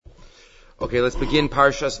Okay, let's begin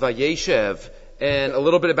Parshas Vayeishev and a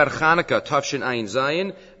little bit about Chanukah, Tafshin Ayin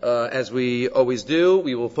Zayin. As we always do,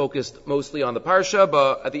 we will focus mostly on the Parsha,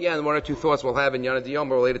 but at the end, one or two thoughts we'll have in Yana Diyom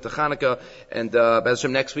related to Chanukah and Be'ez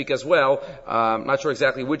Hashem next week as well. Not sure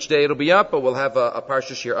exactly which day it'll be up, but we'll have a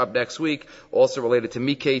Parsha share up next week, also related to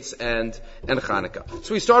Miketz and Chanukah.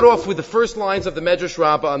 So we start off with the first lines of the Medrash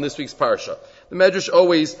Rabbah on this week's Parsha. The Medrash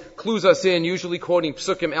always clues us in, usually quoting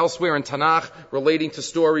psukim elsewhere in Tanakh relating to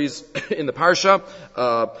stories in the Parsha.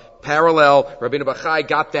 Parallel, Rabbeinu Bachai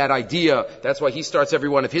got that idea. That's why he starts every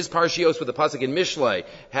one of his parshios with the pasuk in Mishlei,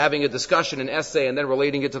 having a discussion, an essay, and then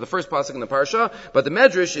relating it to the first pasuk in the parsha. But the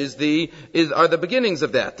Medrash are the beginnings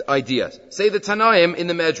of that idea. Say the Tanaim in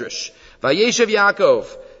the Medrash. Vayeishev Yaakov,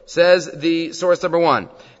 says the source number one.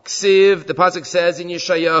 Ksiv, the pasuk says in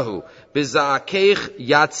Yeshayahu, B'za'akeich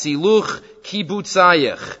yatziluch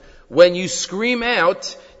kibutzayich. When you scream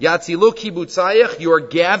out, Yatziluk kibutzayich, your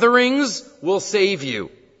gatherings will save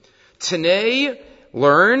you. Tanei,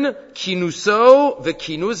 learn, kinuso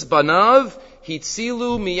v'kinus banav,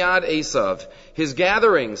 hitzilu miyad Esav. His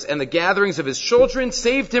gatherings and the gatherings of his children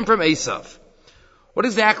saved him from Esav. What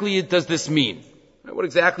exactly does this mean? What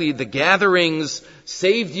exactly the gatherings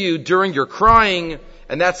saved you during your crying,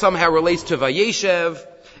 and that somehow relates to Vayeishev?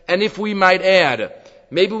 And if we might add,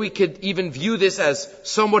 maybe we could even view this as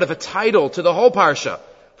somewhat of a title to the whole Parsha.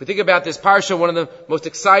 If we think about this Parsha, one of the most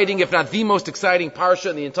exciting, if not the most exciting Parsha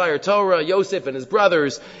in the entire Torah, Yosef and his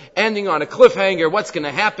brothers, ending on a cliffhanger, what's going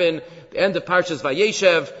to happen? The end of Parshas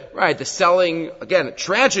Vayeshev, right, the selling, again, a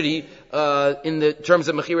tragedy in the terms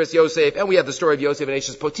of Mechiras Yosef, and we have the story of Yosef and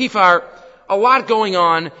Eshes Potiphar. A lot going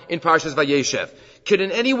on in Parshas Vayeshev. Could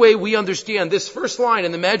in any way we understand this first line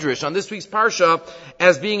in the Medrash on this week's Parsha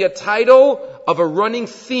as being a title of a running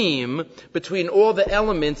theme between all the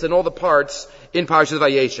elements and all the parts in Parshas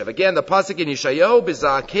Vayeshev? Again, the pasuk in Yeshayahu,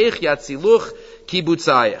 B'za'akeich yatziluch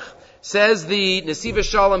kibutzayich. Says the Nesiva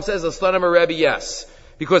Shalom, says the Slanim Rebbe, yes.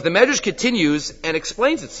 Because the Medrash continues and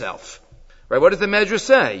explains itself. Right, what does the Medrash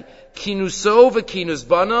say? Kinuso v'kinus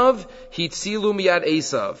banav hitzilu miyad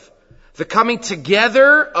Esav. The coming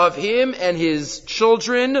together of him and his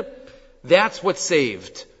children, that's what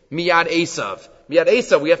saved. Miyad Esav. Miyad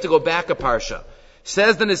Esav, we have to go back a parsha.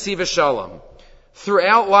 Says the Nesiva Shalom,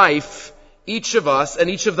 throughout life, each of us and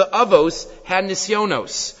each of the avos had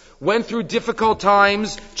nisyonos, went through difficult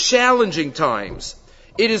times, challenging times.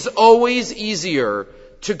 It is always easier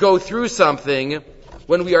to go through something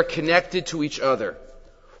when we are connected to each other.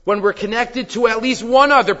 When we're connected to at least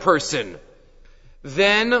one other person,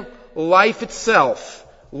 then life itself,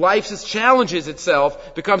 life's challenges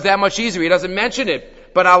itself becomes that much easier. He doesn't mention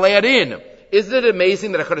it, but I'll add in. Isn't it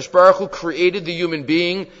amazing that HaKadosh Baruch Hu created the human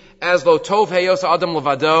being as lo tov heyos adam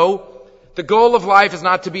levado? The goal of life is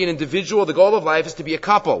not to be an individual. The goal of life is to be a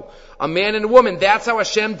couple, a man and a woman. That's how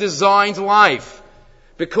Hashem designed life.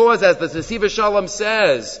 Because as the Nesiva Shalom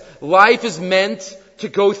says, life is meant to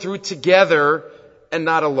go through together and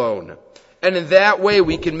not alone. And in that way,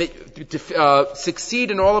 we can succeed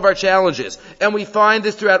in all of our challenges. And we find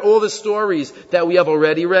this throughout all the stories that we have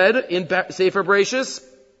already read in Sefer Bereshis,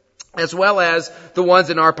 as well as the ones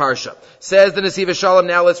in our Parsha. Says the Nesiva Shalom,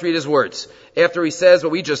 now let's read his words. After he says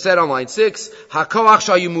what we just said on line 6, HaKoach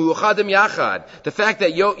shayu mu'uchadim yachad, the fact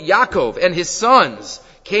that Yaakov and his sons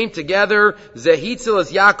came together, Zehitzil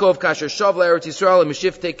as Yaakov kasher shav le'eretz Yisrael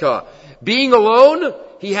and being alone,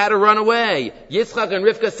 he had to run away. Yitzchak and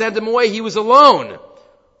Rivka sent him away. He was alone.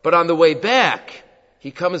 But on the way back,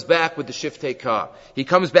 he comes back with the Shiftei Ka. He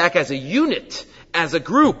comes back as a unit, as a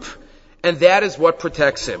group. And that is what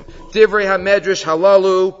protects him. Divrei HaMedrash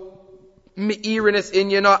halalu me'irinis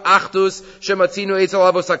inyana achdus shematzinu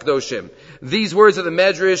eitzel avos hakdoshim. These words of the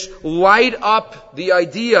Medrash light up the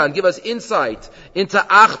idea and give us insight into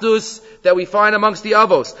achdus that we find amongst the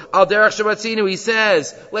avos. Al derech shematzinu, he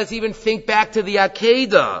says, let's even think back to the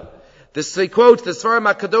Akedah. He quotes the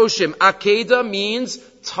Sfarim HaKadoshim. Akedah means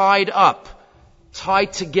tied up,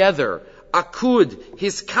 tied together. Akud,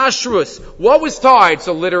 his kashrus. What was tied?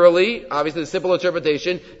 So literally, obviously the simple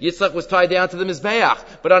interpretation, Yitzchak was tied down to the Mizbeach.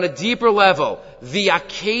 But on a deeper level, the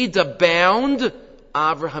Akedah bound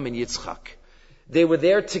Avraham and Yitzchak. They were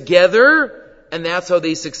there together, and that's how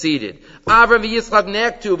they succeeded. Avraham and Yitzchak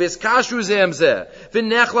nektu, vis kashru zemzeh,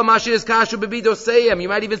 v'nechla mashir is kashru b'midoseim. You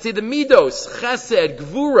might even say the midos, chesed,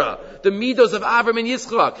 gvura, the midos of Avraham and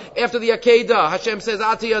Yitzchak. After the Akedah, Hashem says,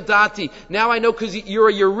 Ati Adati. Now I know because you're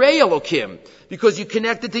a Yirei Elokim, because you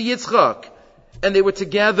connected to Yitzchak. And they were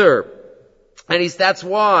together. And that's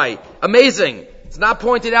why. Amazing. It's not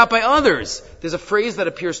pointed out by others. There's a phrase that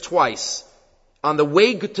appears twice. On the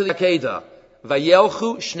way to the Akedah,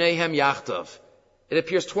 Vayelchu Shnehem Yachtav. It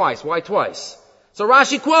appears twice. Why twice? So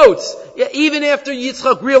Rashi quotes, even after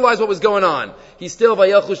Yitzchak realized what was going on, he's still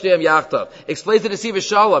Vayelchu Shneim Yachtav. Explains the Vayeishev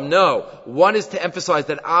Shalom. No. One is to emphasize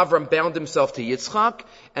that Avram bound himself to Yitzchak,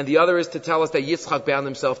 and the other is to tell us that Yitzchak bound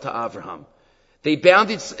himself to Avraham. They bound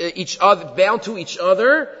to each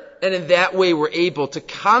other, and in that way were able to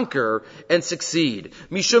conquer and succeed.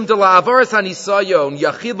 Mishum de la'avaras hanisayon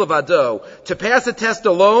yachid levado. To pass a test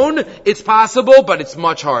alone, it's possible, but it's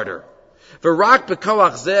much harder. V'rak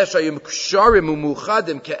b'koach zeh shayim ksharim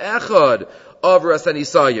u'muchadim ke'echad avaras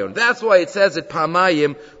hanisayon. That's why it says it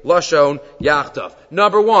pamayim lashon yachtav.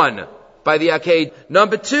 Number one, by the Aked.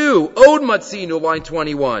 Number two, Od Matzinu, line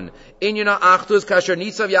 21. Inyana Achdus Kasher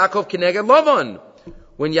Nitzav Yaakov Kineged Lavan.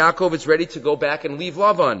 When Yaakov is ready to go back and leave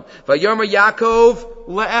Lavan. Vayomer Yaakov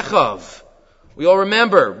le'echav. We all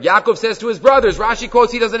remember, Yaakov says to his brothers, Rashi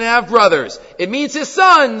quotes he doesn't have brothers. It means his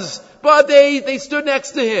sons, but they stood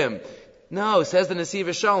next to him. No, says the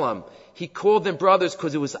Vayeishev Shalom. He called them brothers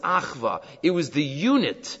because it was achva. It was the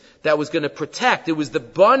unit that was going to protect. It was the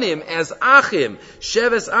banim as achim.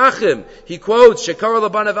 Sheves achim. He quotes, Shekara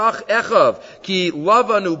labanav echav. Ki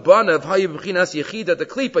lavanu banav hayu b'chinas yechida the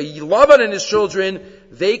klipa. Lavan and his children,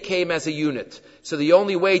 they came as a unit. So the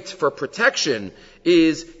only way for protection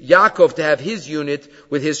is Yaakov to have his unit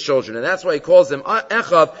with his children. And that's why he calls them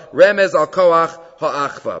echav, remez al koach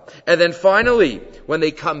ha'achva. And then finally, when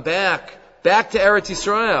they come back to Eretz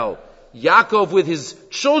Yisrael, Yaakov with his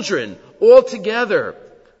children all together,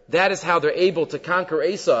 that is how they're able to conquer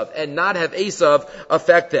Esav and not have Esav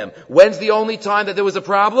affect them. When's the only time that there was a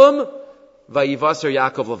problem? Vayivasar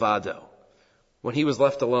Yaakov levado. When he was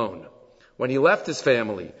left alone. When he left his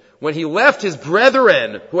family. When he left his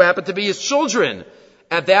brethren, who happened to be his children.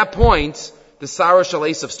 At that point, the Sarah Shal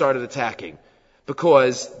Esav started attacking.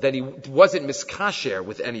 Because then he wasn't miskasher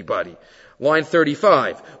with anybody. Line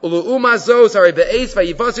 35. Ulu'uma zos are be'ez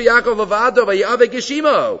vayivasar Yaakov levado vayave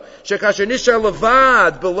geshimo shekasher nishar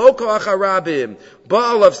levad below koach harabim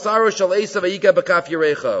ba'al of saro shal Esav vayiga b'kaf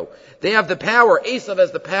yerecho. They have the power. Esav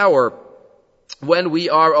has the power when we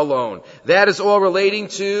are alone. That is all relating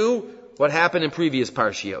to what happened in previous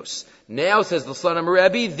parshios. Now, says the son of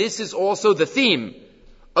Rebbe, this is also the theme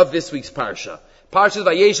of this week's parsha. Parsha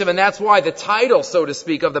Vayeishev, and that's why the title, so to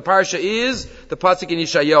speak, of the parsha is the pasuk in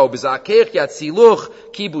Yeshayahu, B'zakech yatziluch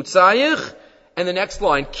kibutzayich, and the next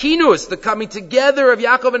line, Kinus, the coming together of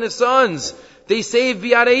Yaakov and his sons. They saved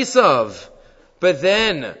Biad Esav. But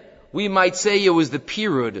then, we might say it was the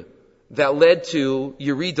period that led to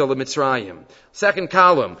Yerida LeMitzrayim. Second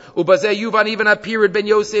column, Ubazeh Yuvan even a period ben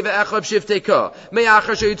Yosef ve'echav shifteka,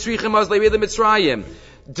 me'achar she'yitzrichim az le'Yerida LeMitzrayim.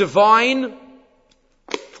 Divine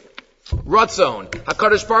Ratzon.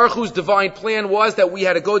 HaKadosh Baruch Hu's divine plan was that we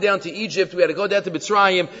had to go down to Egypt, we had to go down to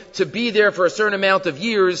Mitzrayim, to be there for a certain amount of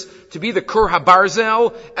years, to be the Kur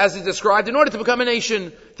HaBarzel, as is described, in order to become a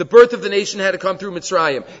nation. The birth of the nation had to come through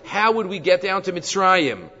Mitzrayim. How would we get down to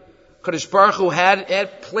Mitzrayim? HaKadosh Baruch Hu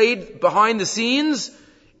had played behind the scenes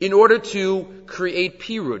in order to create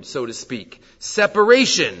pirud, so to speak.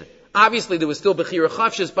 Separation. Obviously there was still Bechira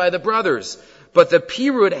Chavshis by the brothers, but the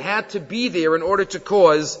pirud had to be there in order to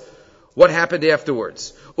cause what happened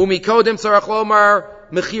afterwards. Umikodem tzarach lomar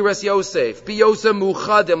mechiras Yosef. Bi Yosef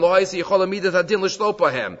muchadem lo haysi yichol midas hadin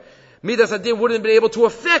l'shlopahem. Midas hadin wouldn't have been able to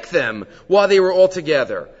affect them while they were all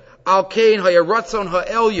together. Al kain hayaratzon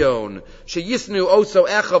ha'elyon sheyisnu oso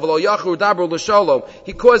echav lo yachur dabru l'shalom.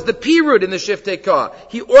 He caused the pirud in the shiftei ka.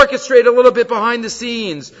 He orchestrated a little bit behind the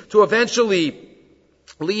scenes to eventually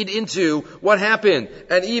lead into what happened.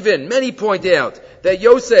 And even many point out that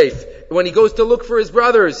Yosef, when he goes to look for his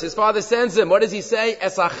brothers, his father sends him. What does he say?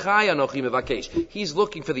 Esachai anochi mevakesh. He's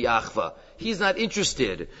looking for the achva. He's not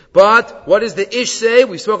interested. But what does the ish say?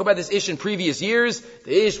 We spoke about this ish in previous years.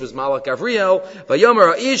 The ish was Malach Gavriel.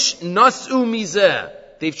 Vayomer ish nasu mizeh.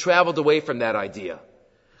 They've traveled away from that idea.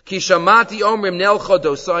 Kishamati omrim nelcha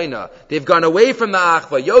dosaina. They've gone away from the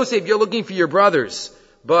achva. Yosef, you're looking for your brothers.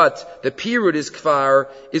 But the period is kfar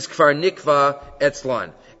nikva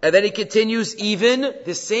etzlan. And then he continues even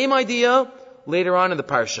the same idea later on in the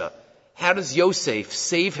parsha. How does Yosef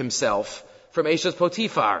save himself from Eshes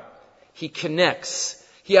Potiphar? He connects.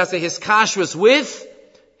 He has a hiskashvus with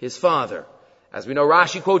his father. As we know,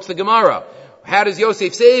 Rashi quotes the Gemara. How does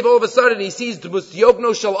Yosef save? All of a sudden he sees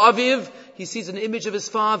Yogno Shal Aviv. He sees an image of his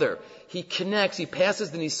father. He connects. He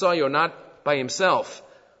passes the Nisayo not by himself,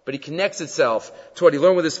 but he connects itself to what he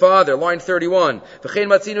learned with his father. Line 31. V'chein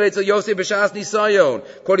matzinu etzel Yosef b'shas nisayon.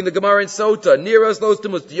 Quoting the Gemara in Sota. Niras los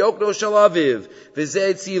temus diokno shel aviv.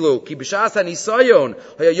 V'zeh etzilu. Ki b'shas ha-nisayon.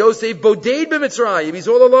 Haya Yosef boded b'Mitzrayim. He's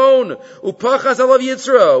all alone. Upachas alav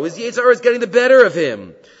Yitzro. His Yitzhar is getting the better of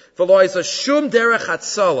him.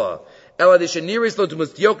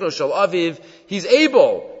 He's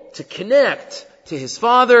able to connect to his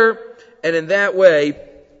father, and in that way,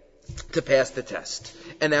 to pass the test.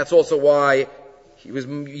 And that's also why he was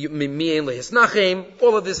mi'en lehisnachim.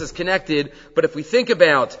 All of this is connected, but if we think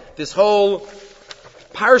about this whole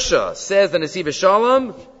parsha, says the Nesiv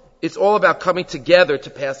Shalom, it's all about coming together to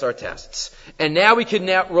pass our tests. And now we can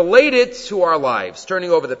now relate it to our lives.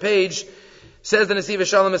 Turning over the page, says the Nesiv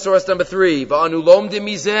Shalom in source number 3, Va'anu lomdim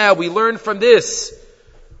mizeh, we learn from this.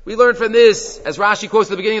 We learn from this, as Rashi quotes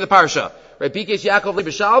at the beginning of the parsha. Right, Bikesh Yaakov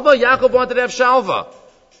lebeshalva, Yaakov wanted to have shalva.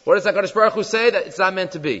 What does HaKadosh Baruch Hu say? That it's not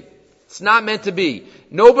meant to be. It's not meant to be.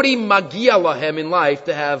 Nobody magia lahem in life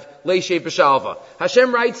to have leishev b'shalva.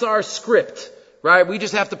 Hashem writes our script, right? We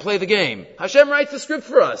just have to play the game. Hashem writes the script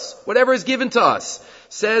for us, whatever is given to us.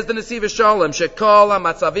 Says the Nesiv Shalom, Shekol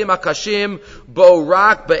ha'matzavim ha'kashim bo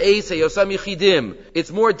rak ba'eis ha'yosam yichidim. It's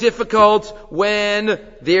more difficult when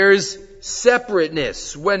there's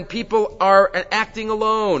separateness, when people are acting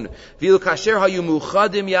alone. If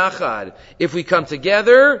we come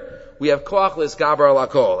together, we have koach l'isgaber al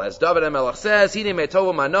hakol. As David HaMelech says, Hine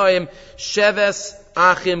metovu manoim sheves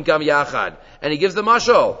achim gam yachad. And he gives the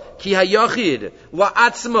mashal, Ki hayachid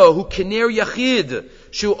la'atzmo hu kener yachid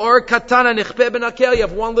shu or katana nichpe ben hakel. You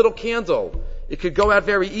have one little candle. It could go out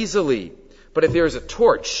very easily. But if there's a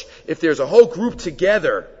torch, if there's a whole group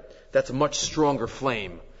together, that's a much stronger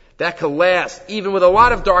flame. That can last, even with a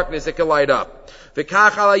lot of darkness, it can light up. That's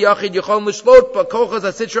how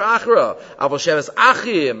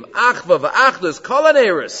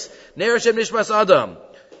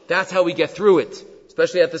we get through it,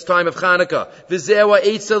 especially at this time of Chanukah.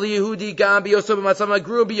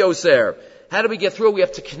 How do we get through it? We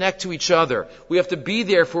have to connect to each other. We have to be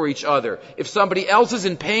there for each other. If somebody else is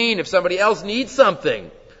in pain, if somebody else needs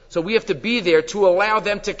something, so we have to be there to allow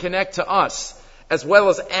them to connect to us, as well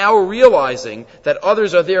as our realizing that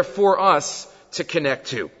others are there for us to connect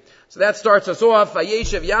to. So that starts us off.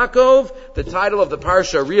 Vayeishev Yaakov, the title of the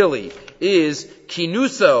parsha really is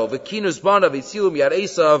Kinuso, V'kinus Banav Yitzilum Yad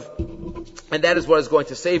Esav, and that is what is going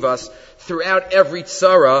to save us throughout every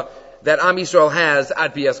tzara that Am Yisrael has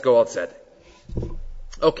at Bias Goal said.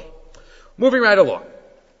 Okay, moving right along.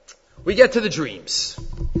 We get to the dreams.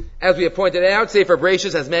 As we have pointed out, Sefer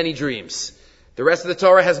Bereshis has many dreams. The rest of the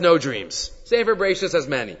Torah has no dreams. Sefer Bereshis has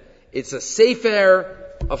many. It's a sefer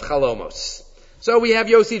of chalomos. So we have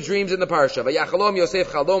Yosef's dreams in the parsha. Vayachalom Yosef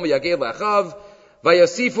chalom v'yaged le'achav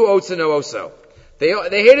vayosifu otzeno oso.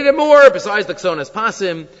 They hated him more. Besides the Ksonas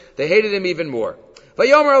Pasim, they hated him even more.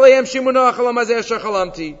 Vayomer aleim shimuna chalam hazeh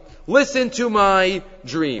shachalamti. Listen to my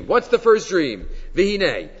dream. What's the first dream?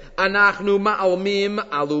 V'hinei anachnu ma'almim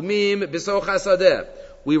alumim b'soch hasadeh.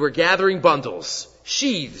 We were gathering bundles,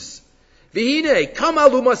 sheaves. V'hinei kam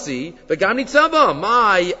alumasi v'gam nitzava.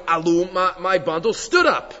 My bundle stood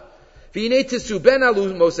up. V'hinei tisu ben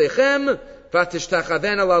alumosechem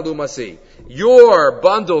v'tishtachaven al alumasi. Your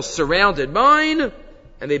bundle surrounded mine,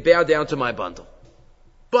 and they bowed down to my bundle.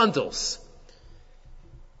 Bundles.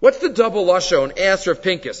 What's the double lashon? Answer of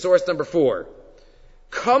Pinchas, source number 4.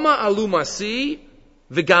 Kama alumasi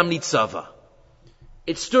v'gam nitzava.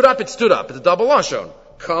 It stood up. It's a double lashon.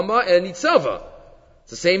 Kama and nitzava.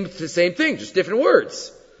 It's the same thing, just different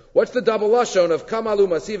words. What's the double lashon of Kama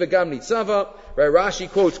alumasi v'gam nitzava? Right, Rashi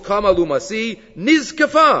quotes Kama alumasi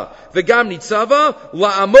nizkafa v'gam nitzava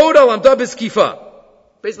la'amod al amda b'skifa.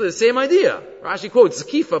 Basically the same idea. Rashi quotes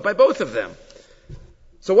Zkifa by both of them.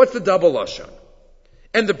 So what's the double lashon?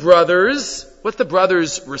 And the brothers, what's the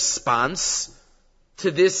brothers' response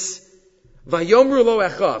to this? Vayomru lo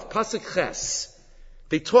echav, pasuk ches.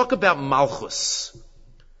 They talk about malchus.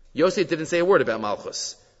 Yosef didn't say a word about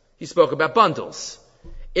malchus. He spoke about bundles.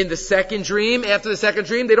 In the second dream, after the second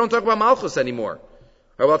dream, they don't talk about malchus anymore.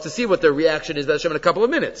 We'll have to see what their reaction is in a couple of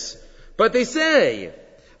minutes. But they say,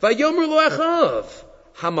 Vayomru lo echav,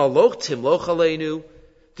 hamaloch timloch aleinu.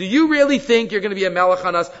 Do you really think you're going to be a melech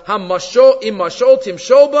on us? Hamashol imashol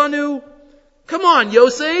timshol banu? Come on,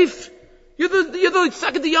 Yosef. You're the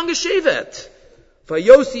second to youngest shevet.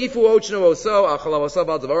 Vayosifu ochno oso achalam osav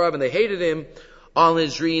al devarav, and they hated him on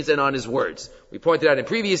his dreams and on his words. We pointed out in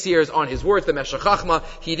previous years on his words, the Meshech Chachma,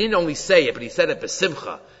 he didn't only say it, but he said it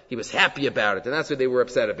b'simcha. He was happy about it, and that's what they were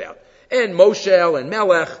upset about. And Moshe and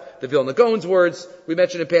Melech, the Vilna Gaon's words, we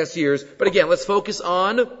mentioned in past years. But again, let's focus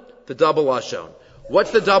on the double lashon.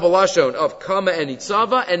 What's the double lashon of Kama and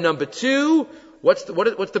Nitzava? And number 2, what's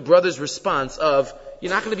the brother's response of,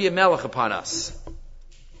 you're not going to be a melech upon us?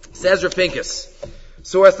 Says Rav Pinchas,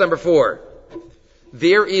 source number 4.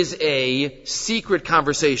 There is a secret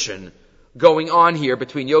conversation going on here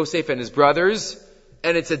between Yosef and his brothers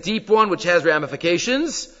And it's a deep one which has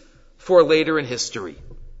ramifications for later in history.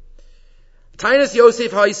 Tainus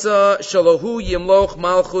Yosef Haisa Shalohu Yimloch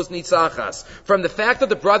Malchus Nitzachas. From the fact that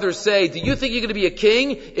the brothers say, do you think you're going to be a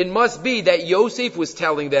king? It must be that Yosef was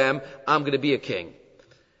telling them, I'm going to be a king.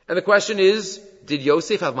 And the question is, did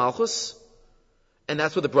Yosef have Malchus? And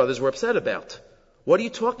that's what the brothers were upset about. What are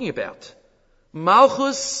you talking about?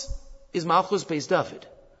 Malchus is Malchus Beis David.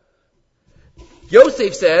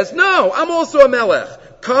 Yosef says, no, I'm also a melech.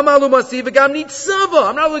 I'm not only going to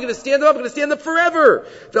stand up, I'm going to stand up forever.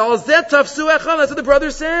 That's what the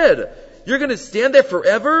brother said. You're going to stand there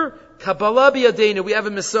forever? Kabbalah biyadenu. We have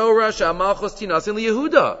a Mesorah she'amalchus tinasin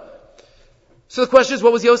liYehuda. So the question is,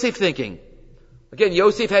 what was Yosef thinking? Again,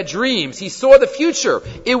 Yosef had dreams. He saw the future.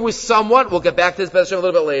 It was somewhat, we'll get back to this a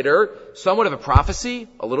little bit later, somewhat of a prophecy,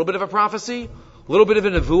 a little bit of a prophecy, a little bit of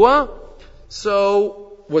a nevuah.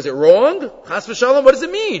 So, was it wrong? Chas v'shalom, what does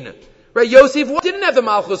it mean? Right, Yosef didn't have the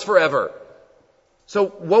Malchus forever. So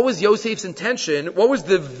what was Yosef's intention? What was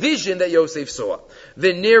the vision that Yosef saw?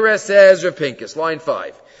 V'nira says Rav Pinkus, line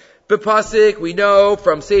 5. B'pasik, we know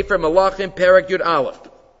from Sefer Malachim, Perek Yud Aleph.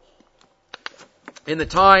 In the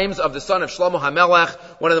times of the son of Shlomo HaMelech,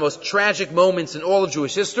 one of the most tragic moments in all of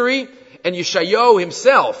Jewish history, and Yeshayahu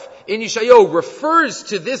himself, in Yeshayahu, refers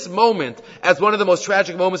to this moment as one of the most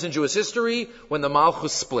tragic moments in Jewish history, when the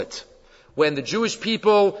Malchus split. When the Jewish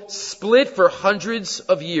people split for hundreds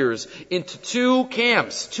of years into two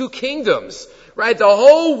camps, two kingdoms, right? The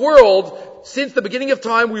whole world, since the beginning of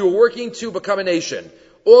time, we were working to become a nation.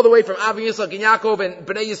 All the way from Avim Yitzchak and Yaakov and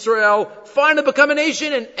Bnei Yisrael, finally become a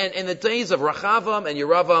nation, and in the days of Rechavam and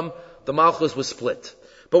Yeravam, the Malchus was split.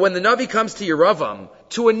 But when the Navi comes to Yeravam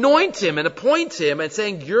to anoint him and appoint him and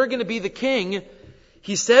saying, you're going to be the king,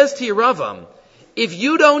 he says to Yeravam, if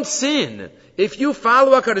you don't sin, if you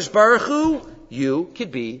follow HaKadosh Baruch Hu, you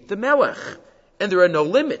could be the Melech. And there are no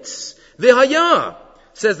limits. V'haya,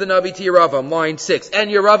 says the Navi to Yeravam, line 6.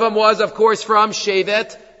 And Yeravam was, of course, from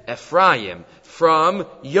Shevet Ephraim, from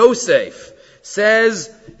Yosef. Says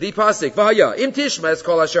the pasuk, V'haya, im tishmas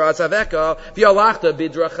kol asher atzaveka, v'yalachta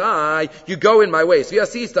bidrachai, you go in my ways,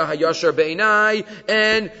 v'yasista hayashar be'inai,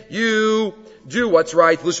 and you do what's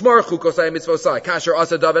right. L'shmar chukosai mitzvosai. Kasher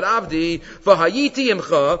asa David avdi. V'hayiti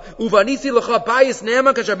imcha. Uvanisi l'cha bayis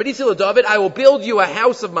ne'eman. Kasher benisi l'David. I will build you a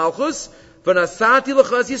house of Malchus. V'nasati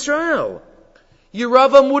l'cha Yisrael.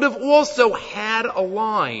 Yeravam would have also had a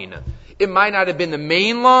line. It might not have been the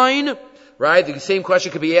main line, right? The same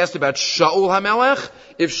question could be asked about Shaul HaMelech.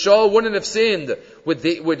 If Shaul wouldn't have sinned, would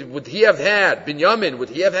he have had Binyamin? Would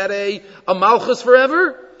he have had a Malchus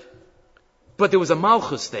forever? But there was a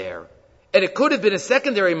Malchus there. And it could have been a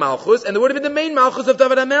secondary Malchus, and there would have been the main Malchus of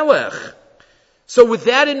David HaMelech. So with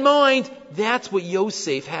that in mind, that's what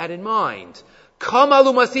Yosef had in mind. But now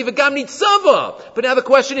the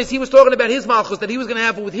question is, he was talking about his Malchus that he was going to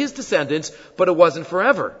have with his descendants, but it wasn't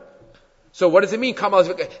forever. So what does it mean?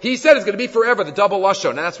 He said it's going to be forever, the double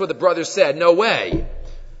lashon, and that's what the brothers said. No way.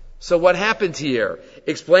 So what happened here?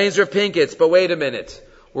 Explains Rav Pinketz, but wait a minute.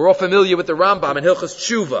 We're all familiar with the Rambam in Hilchos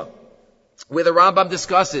Tshuva, where the Rambam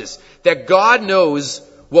discusses that God knows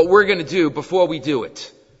what we're going to do before we do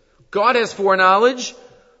it. God has foreknowledge,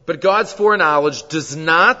 but God's foreknowledge does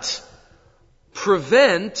not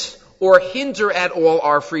prevent or hinder at all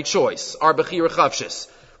our free choice, our bechira chavshis.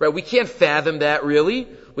 Right? We can't fathom that really.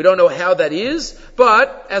 We don't know how that is,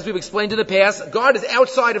 but as we've explained in the past, God is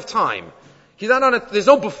outside of time. He's not there's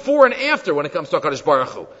no before and after when it comes to HaKadosh Baruch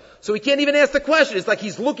Hu. So he can't even ask the question. It's like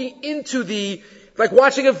he's looking into like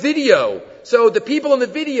watching a video. So the people in the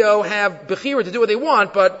video have bechira to do what they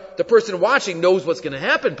want, but the person watching knows what's going to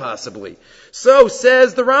happen possibly. So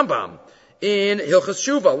says the Rambam in Hilchos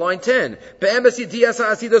Tshuva, line 10, Be'emes yedias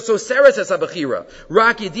ha'asidos soseres es ha'bechira,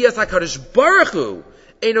 rak yedias HaKadosh Baruch Hu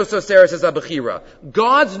eino soseres es ha'bechira.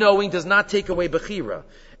 God's knowing does not take away bechira.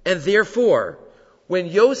 And therefore, when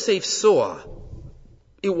Yosef saw,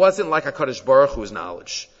 it wasn't like HaKadosh Baruch Hu's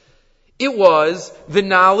knowledge. It was the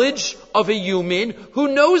knowledge of a human who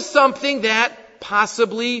knows something that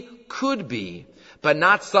possibly could be, but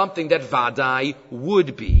not something that vadai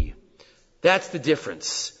would be. That's the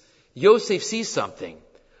difference. Yosef sees something,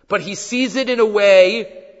 but he sees it in a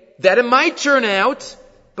way that it might turn out,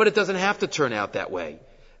 but it doesn't have to turn out that way.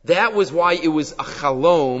 That was why it was a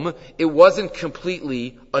chalom. It wasn't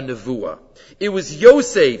completely a nevuah. It was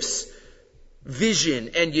Yosef's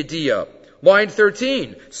vision and yediyah. Line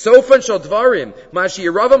 13. Sofan shel dvarim, mashi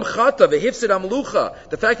Yeravam chata v'hifsid amlucha.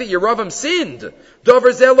 The fact that Yeravam sinned. Dover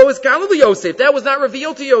zelo is galil Yosef. That was not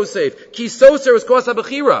revealed to Yosef. Ki soser was kos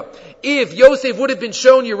habechira. If Yosef would have been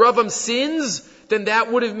shown Yeravam's sins, then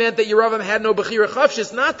that would have meant that Yeravam had no bechira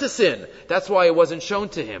chavshis not to sin. That's why it wasn't shown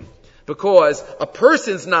to him. Because a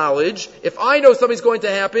person's knowledge, if I know something's going to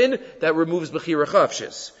happen, that removes bechira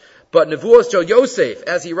chavshis. But nevuos shel Yosef,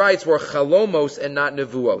 as he writes, were chalomos and not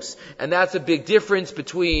nevuos. And that's a big difference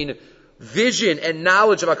between vision and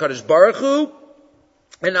knowledge of HaKadosh Baruch Hu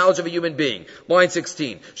and knowledge of a human being. Line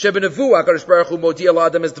 16. Sheben nevuah HaKadosh Baruch Hu modi'ah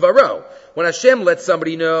la'adam es dvaro. When Hashem lets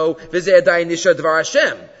somebody know, v'zeh adayin nisha dvar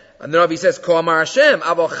Hashem. And the Navi says, Ko amar Hashem,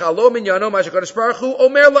 aval chalom inyano ma HaKadosh Baruch Hu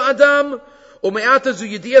omer la'adam. And that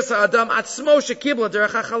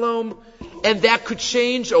could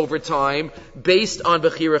change over time based on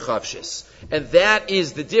Bechira Chavshis. And that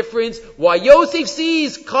is the difference why Yosef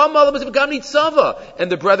sees,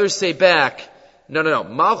 and the brothers say back, no.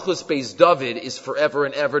 Malchus Beis David is forever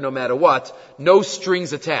and ever, no matter what. No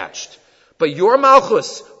strings attached. But your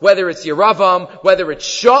Malchus, whether it's Yeravam, whether it's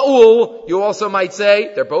Shaul, you also might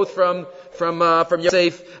say, they're both from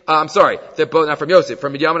Yosef. I'm sorry, they're both not from Yosef,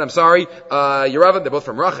 from Midyamin. I'm sorry, Yeravam. They're both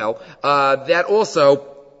from Rachel. That's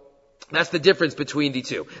the difference between the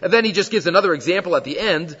two. And then he just gives another example at the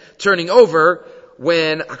end, turning over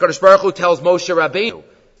when HaKadosh Baruch Hu tells Moshe Rabbeinu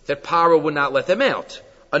that Paro would not let them out.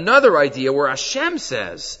 Another idea where Hashem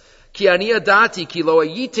says, Ki ani adati ki lo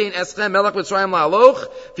ayitein eschem melech Mitzrayim la'aloch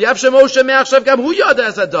v'yav shemoshe me'achshav gam hu yada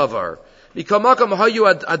es hadavar mikol makom hayu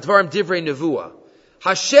advarim divrei nevuah.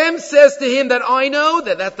 Hashem says to him that I know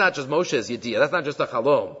that that's not just Moshe's yediyah, that's not just a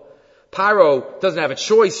chalom. Paro doesn't have a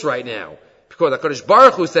choice right now because HaKadosh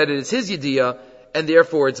Baruch Hu said it is his yediyah, and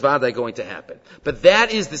therefore it's vaday going to happen. But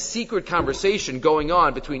that is the secret conversation going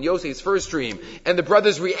on between Yosef's first dream and the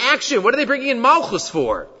brothers' reaction. What are they bringing in Malchus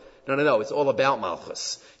for? No, it's all about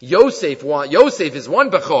Malchus. Yosef is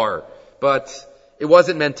one Bechor, but it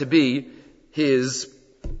wasn't meant to be. His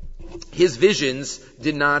visions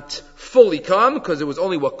did not fully come because it was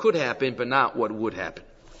only what could happen, but not what would happen.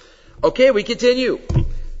 Okay, we continue.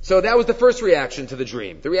 So that was the first reaction to the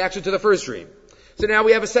dream, the reaction to the first dream. So now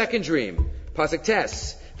we have a second dream. Pasuk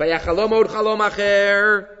Tes. Vayachalom od chalom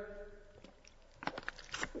acher.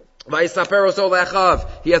 Vayisaper oso lechav.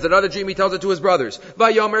 He has another dream, he tells it to his brothers.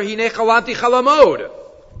 Vayomer hine chalamti chalamod.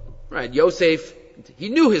 Right, Yosef, he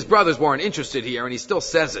knew his brothers weren't interested here, and he still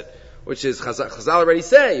says it, which is, Chazal already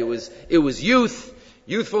say, it was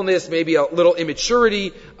youthfulness, maybe a little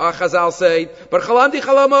immaturity, Chazal say. But chalamti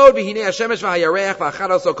chalamod, v'hine hashemesh v'hayarech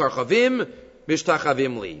v'acharoso karchavim,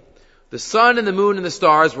 mishtachavim li. The sun and the moon and the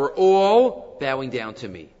stars were all bowing down to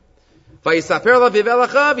me. Vayisaper laviv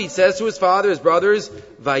elachav, he says to his father, his brothers,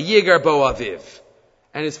 Vayigar bo aviv.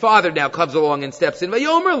 And his father now comes along and steps in.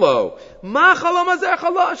 Vayomer lo, ma chalom hazeh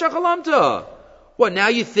shachalamta. What, now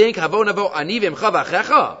you think, havonavo anivim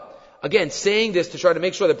chavachecha? Again, saying this to try to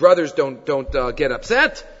make sure the brothers don't get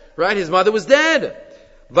upset. Right? His mother was dead.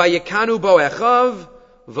 Vayikanu bo echav,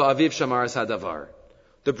 va'aviv shamaras hadavar.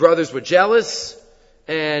 The brothers were jealous,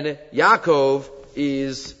 and Yaakov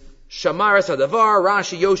is Shamaras Hadavar,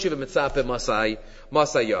 Rashi Yoshev and Mitzape Masai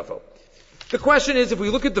Yavo. The question is, if we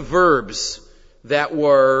look at the verbs that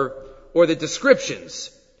were, or the descriptions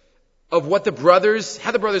of what how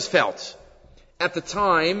the brothers felt at the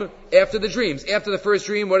time after the dreams. After the first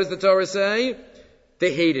dream, what does the Torah say?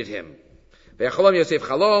 They hated him. Vayachalom Yosef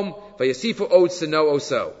Chalom, Vayasifu od Sino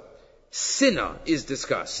Oso. Sinna is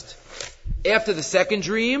discussed. After the second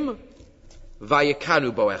dream,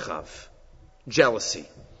 Vayikanu boechav. Jealousy.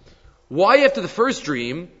 Why after the first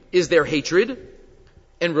dream is there hatred?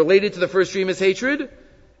 And related to the first dream is hatred?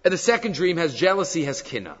 And the second dream has jealousy, has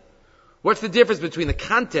kinna. What's the difference between the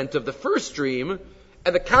content of the first dream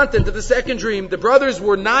and the content of the second dream? The brothers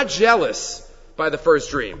were not jealous by the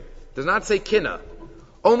first dream. It does not say kinna.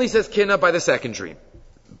 Only says kinna by the second dream.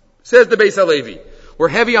 Says the Beis Halevi. We're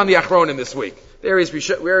heavy on the Achronim this week. Various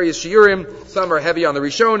shiurim, some are heavy on the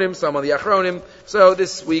Rishonim, some on the Achronim. So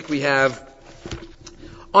this week we have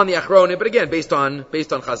on the Achronim, but again, based on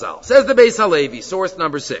Chazal. Says the Beis Halevi, source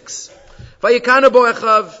number 6. Vayikanu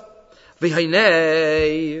boechav,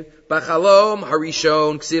 v'hainei, b'chalom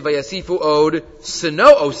harishon, ksiv vayasifu od,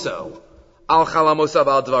 sino oso, al chalamosav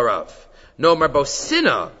al dvarav. No mar bo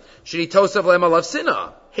sinna, shenitosav lem alav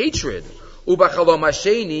sinna, hatred. Ubachalom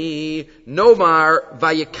hasheni, nomar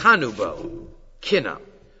vayikanu bo. Kinna.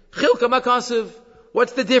 Chilka makasiv.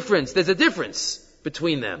 What's the difference? There's a difference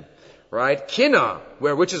between them. Right? Kinna,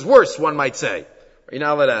 which is worse, one might say. You're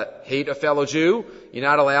not allowed to hate a fellow Jew. You're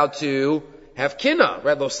not allowed to have kinna.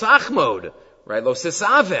 Right? Lo sachmod. Right? Lo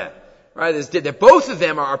sisave. Right? Both of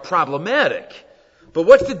them are problematic. But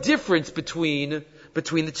what's the difference between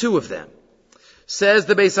the two of them? Says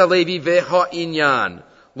the Beis Halevi veha inyan.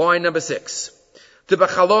 Line number 6.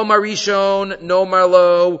 T'bachalom harishon nomar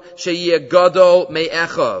lo sheyeh gadol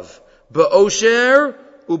me'echav ba'osher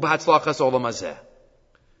u'b'hatzlachas olam hazeh.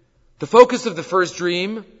 The focus of the first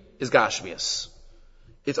dream is Gashmias.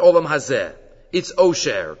 It's Olam Hazeh. It's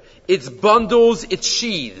Osher. It's bundles. It's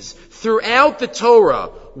sheaths. Throughout the Torah,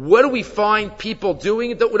 what do we find people doing?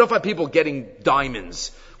 We don't find people getting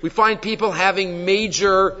diamonds. We find people having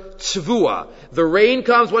major tzvua. The rain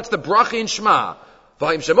comes. What's the bracha in Shema?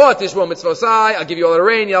 V'haim shemot tishmo mitzvosai. I'll give you all the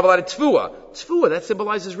rain. You have a lot of tzvua. Tzvua, that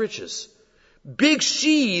symbolizes riches. Big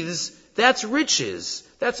sheaths, that's riches.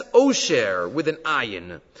 That's Osher with an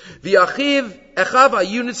ayin. V'achiv echav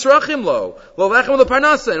ayu nitzrachim lo. Lo lechem lo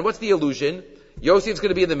parnasa. And what's the illusion? Yosef's going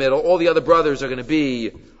to be in the middle. All the other brothers are going to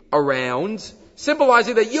be around.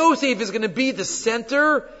 Symbolizing that Yosef is going to be the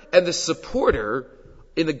center and the supporter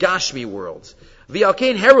in the Gashmi world.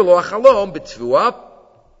 V'alkein heru lo achalom b'tvuah.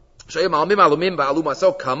 Shayim almim alumim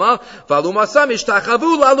ba'alumaso kama. V'alumasam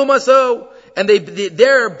ishtachavu la'alumaso. And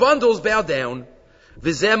their bundles bow down.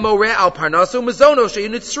 What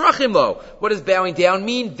does bowing down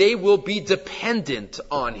mean? They will be dependent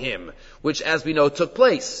on him, which, as we know, took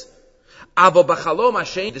place.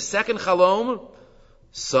 The second chalom,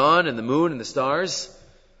 sun and the moon and the stars,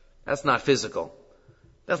 that's not physical.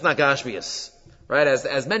 That's not Gashmias. Right?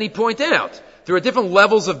 As many point out, there are different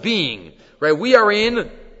levels of being. Right? We are in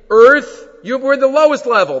earth, we're in the lowest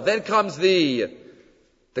level. Then comes the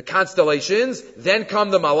constellations, then come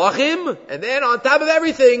the malachim, and then on top of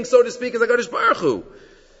everything, so to speak, is HaKadosh Baruch Hu.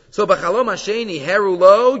 So, b'chalom hasheni heru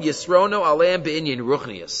lo yisrono aleim b'inyan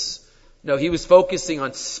ruchnius. No, he was focusing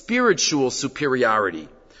on spiritual superiority.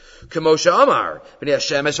 K'moshe Amar, b'nei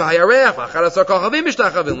hashemesh v'hayareach, v'achar kochavim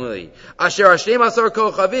mishtachavim li. Asher hashneim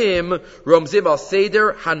kochavim, romzim al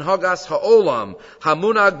seder hanhagas ha'olam,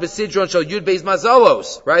 hamunag v'sidron shel yud beis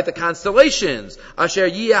mazalos. Right, the constellations. Asher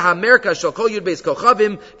yiyah hamerka shel kol yud beis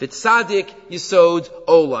kochavim, v'tzadik yisod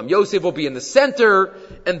olam. Yosef will be in the center,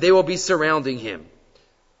 and they will be surrounding him.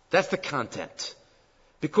 That's the content.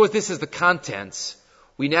 Because this is the contents,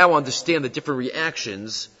 we now understand the different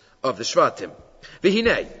reactions of the Shvatim.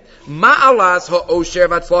 V'hinei, ma'alas ha'osher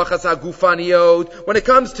v'atzlachas ha'gufaniot. When it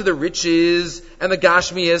comes to the riches and the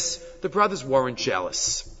gashmias, the brothers weren't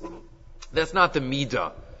jealous. That's not the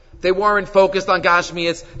midah. They weren't focused on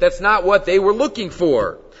gashmias. That's not what they were looking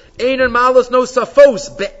for. Einan malas no safos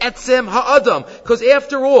be'etzem ha'adam. Because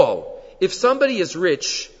after all, if somebody is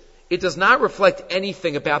rich, it does not reflect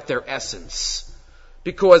anything about their essence.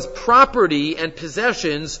 Because property and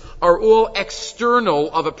possessions are all external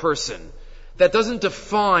of a person. That doesn't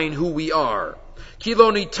define who we are.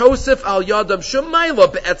 Inherently,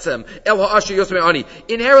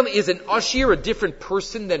 is an Ashir a different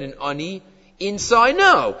person than an Ani? Inside,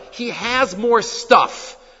 no. He has more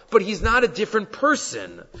stuff, but he's not a different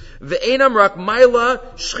person. Right,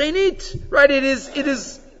 it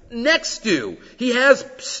is next to. He has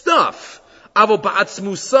stuff. But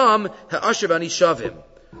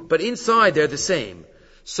inside, they're the same.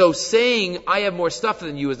 So saying, I have more stuff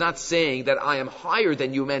than you is not saying that I am higher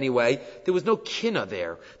than you in any way. There was no kinna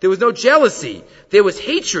there. There was no jealousy. There was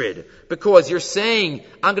hatred. Because you're saying,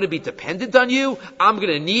 I'm going to be dependent on you. I'm going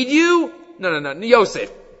to need you. No,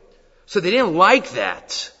 Yosef. So they didn't like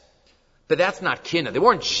that. But that's not kinna. They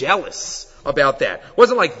weren't jealous about that. It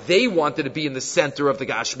wasn't like they wanted to be in the center of the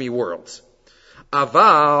Gashmi world.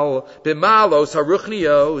 Aval b'malos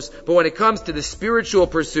haruchnios, but when it comes to the spiritual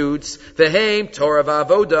pursuits, v'heim Torah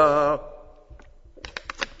v'avoda.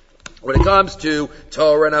 When it comes to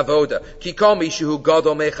Torah and avoda, ki kol mishu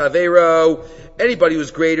gadol mechavero, anybody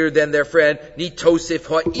who's greater than their friend, nitosif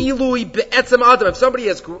ha'ilui be'etzem adam. If somebody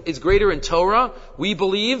is greater in Torah, we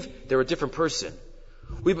believe they're a different person.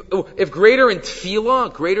 If greater in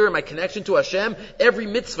tefillah, greater in my connection to Hashem, every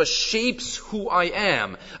mitzvah shapes who I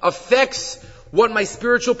am, affects what my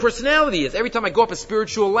spiritual personality is. Every time I go up a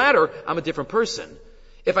spiritual ladder, I'm a different person.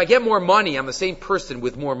 If I get more money, I'm the same person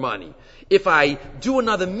with more money. If I do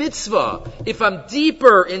another mitzvah, if I'm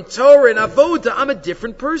deeper in Torah and Avodah, I'm a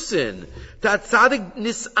different person. That's not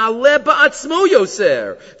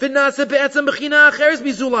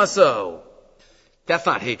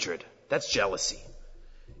hatred. That's jealousy.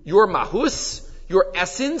 Your mahus, your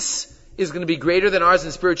essence, is going to be greater than ours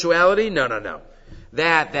in spirituality? No.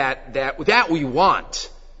 That we want.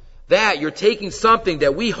 That you're taking something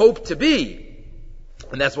that we hope to be.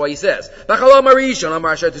 And that's why he says,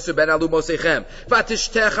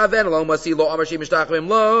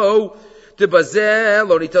 the Debazeh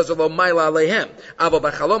lo nitazo lo maila alehem. Avo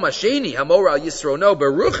b'chalom hasheni hamora al yisrono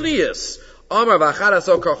beruchnius. Amar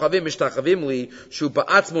v'acharaso kochavim mishtachavim li shu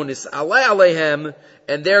ba'atzmo nis'alei alehem.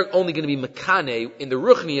 And they're only going to be mekane in the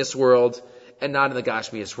ruchnius world and not in the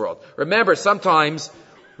gashmius world. Remember, sometimes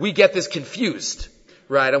we get this confused,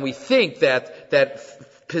 right? And we think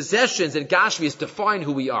that possessions and gashmius define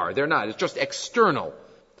who we are. They're not. It's just external.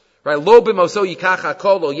 Right? Lo b'moso yikacha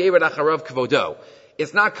kol lo yered acharav kvodo.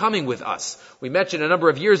 It's not coming with us. We mentioned a number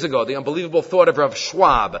of years ago the unbelievable thought of Rav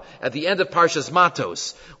Schwab at the end of Parshas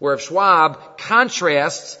Matos, where Rav Schwab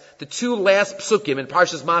contrasts the two last psukim in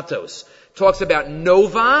Parshas Matos. Talks about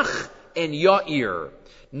Novach and Yair.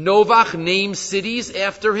 Novach named cities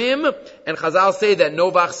after him, and Chazal say that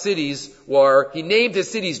Novach cities he named his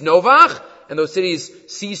cities Novach, and those cities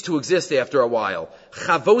ceased to exist after a while.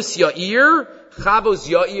 Chavos Yair,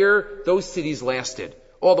 those cities lasted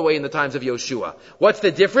all the way in the times of Yoshua. What's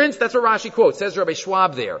the difference? That's what Rashi quotes. Says Rabbi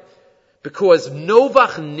Schwab there. Because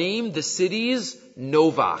Novach named the cities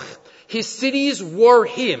Novach. His cities were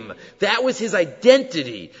him. That was his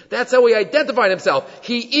identity. That's how he identified himself.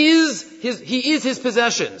 He is his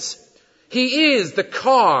possessions. He is the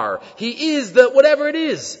car. He is the whatever it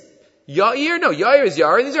is. Yair? No, Yair is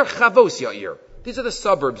Yair. These are Chavos Yair. These are the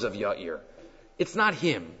suburbs of Yair. It's not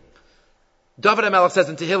him. David HaMelech says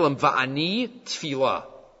in Tehillim, Va'ani Tfilah.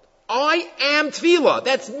 I am Tfilah.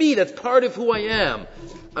 That's me. That's part of who I am.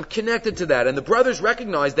 I'm connected to that. And the brothers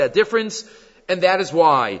recognized that difference, and that is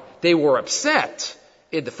why they were upset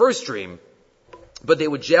in the first dream, but they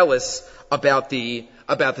were jealous about the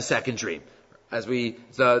second dream. As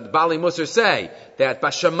the Bali Musar say, that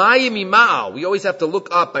Bashamayim Ima'al, we always have to look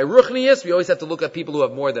up. By Ruchnius, we always have to look at people who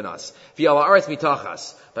have more than us. V'yala Aretz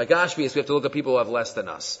Mitachas. By Gashmius, we have to look at people who have less than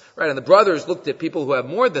us. Right? And the brothers looked at people who have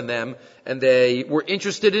more than them, and they were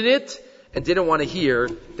interested in it, and didn't want to hear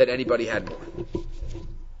that anybody had more.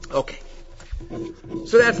 Okay.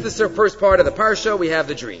 So that's the first part of the Parsha. We have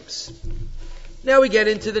the dreams. Now we get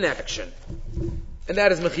into the next section. And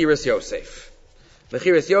that is Mechiras Yosef.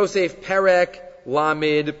 Mechiras Yosef, Perek,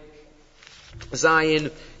 Lamed, Zion.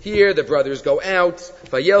 Here the brothers go out.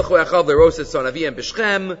 Vayelchu echav leroset son Avihem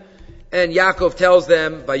b'Shechem. And Yaakov tells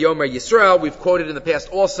them, Vayomer Yisrael. We've quoted in the past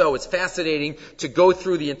also. It's fascinating to go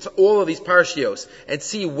through all of these parshios and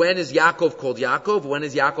see when is Yaakov called Yaakov, when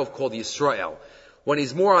is Yaakov called Yisrael. When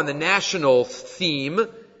he's more on the national theme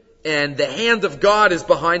and the hand of God is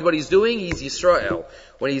behind what he's doing, he's Yisrael.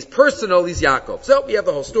 When he's personal, he's Yaakov. So we have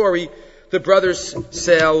the whole story. The brothers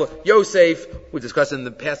sell Yosef. We discussed in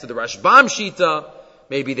the past of the Rashbam Shita.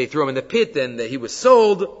 Maybe they threw him in the pit and he was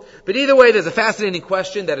sold. But either way, there's a fascinating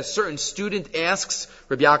question that a certain student asks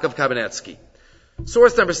Rabbi Yaakov Kabanetsky.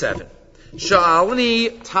 Source number 7.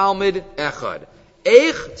 Sha'alni Talmud Echad.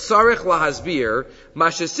 Eich tzarech lahasbir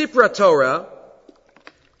mashesipra Torah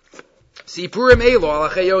sipurim elo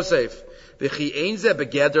alachei Yosef v'chi ein ze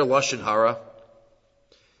begeder lashon hara.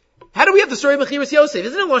 How do we have the story of Mechiras Yosef?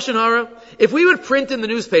 Isn't it lashon hara? If we would print in the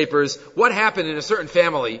newspapers what happened in a certain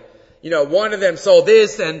family, one of them sold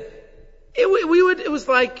this, and it was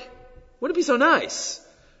like, wouldn't it be so nice?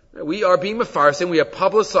 We are being mefarsim, we are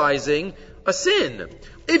publicizing a sin.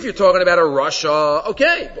 If you're talking about a Russia,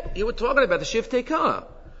 okay, you were talking about the Shiftei Ka.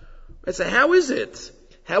 So how is it?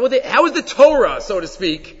 How is the Torah, so to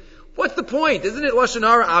speak? What's the point? Isn't it lashon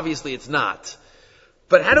hara? Obviously it's not.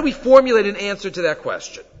 But how do we formulate an answer to that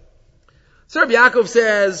question? So Rabbi Yaakov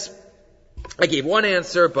says, I gave one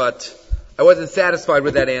answer, but I wasn't satisfied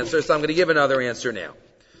with that answer, so I'm going to give another answer now.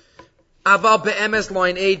 Aval be'emes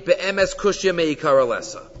line 8, be'emes kushya me'ikar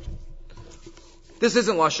alesa. This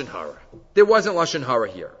isn't lashon hara. There wasn't lashon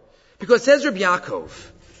hara here. Because says Rabbi Yaakov,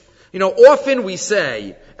 often we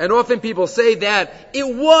say, and often people say that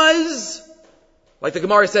it was, like the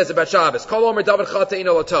Gemara says about Shabbos, Kol omer David chate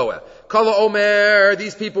eino latoa. Kol omer,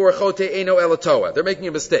 these people were chote eino elatoa. They're making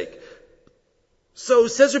a mistake. So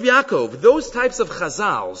says Rabbi Yaakov, those types of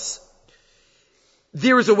chazals,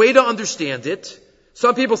 there is a way to understand it.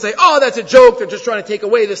 Some people say, that's a joke, they're just trying to take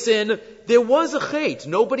away the sin. There was a chait.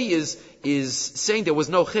 Nobody is saying there was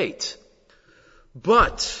no chait.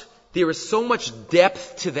 But there is so much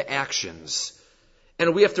depth to the actions.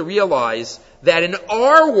 And we have to realize that in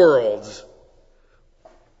our world,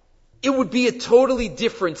 it would be a totally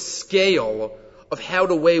different scale of how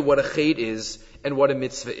to weigh what a chait is and what a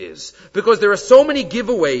mitzvah is. Because there are so many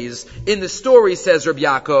giveaways in the story, says Rabbi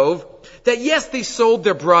Yaakov, that yes, they sold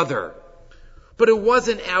their brother, but it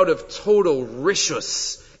wasn't out of total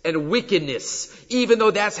rishus and wickedness, even though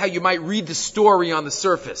that's how you might read the story on the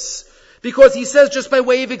surface. Because he says, just by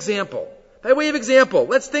way of example,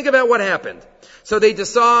 let's think about what happened. So they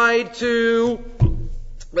decide to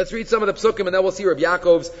Let's read some of the psukim and then we'll see Rabbi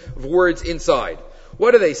Yaakov's words inside.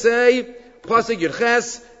 What do they say? Pasuk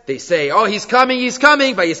Yudches. They say, oh, he's coming.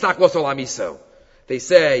 Vayistak lo olam iso. They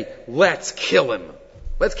say, let's kill him.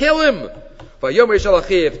 Let's kill him. Let's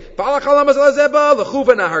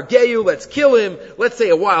kill him. Let's say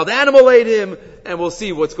a wild animal ate him, and we'll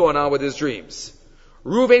see what's going on with his dreams.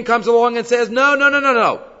 Reuven comes along and says,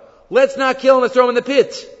 no. Let's not kill him. Let's throw him in the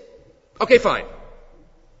pit. Okay, fine.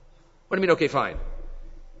 What do you mean, okay, fine?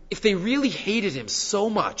 If they really hated him so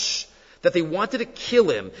much that they wanted to kill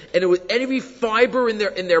him, and it was every fiber in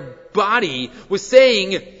their body was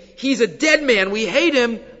saying, he's a dead man, we hate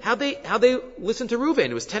him, how they listened to Reuven?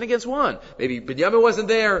 It was 10 against 1. Maybe Binyamin wasn't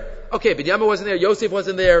there. Okay, Binyamin wasn't there, Yosef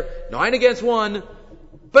wasn't there, 9 against 1.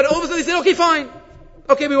 But all of a sudden they said, okay, fine.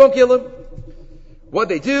 Okay, we won't kill him. What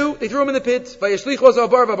they do? They threw him in the pit.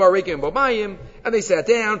 And they sat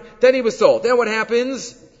down. Then he was sold. Then what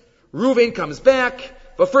happens? Reuven comes back.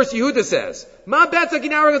 But first Yehuda says, you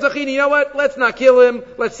know what? Let's not kill him.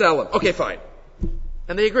 Let's sell him. Okay, fine.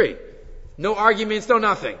 And they agree. No arguments, no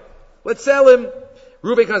nothing. Let's sell him.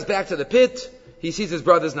 Reuben comes back to the pit. He sees his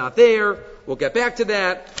brother's not there. We'll get back to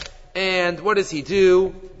that. And what does he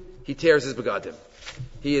do? He tears his begadim.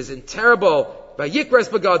 He is in terrible Vayikras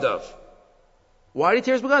begadav. Why did he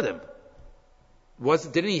tear his begadim?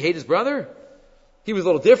 Didn't he hate his brother? He was a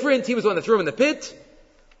little different. He was the one that threw him in the pit.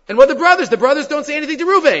 And what the brothers? The brothers don't say anything to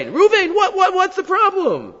Reuven. Reuven, what's the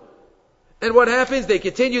problem? And what happens? They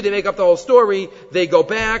continue. They make up the whole story. They go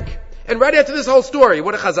back. And right after this whole story,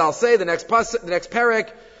 what did Chazal say? The next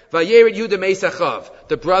parak, Vayered Yehuda Meisachav.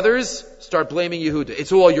 The brothers start blaming Yehuda.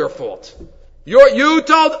 It's all your fault. You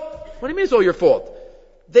told. What do you mean it's all your fault?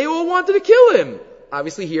 They all wanted to kill him.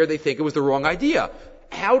 Obviously here they think it was the wrong idea.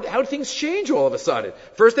 How do things change all of a sudden?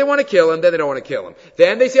 First they want to kill him, then they don't want to kill him.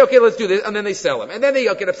 Then they say, okay, let's do this, and then they sell him. And then they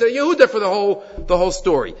get upset at Yehuda for the whole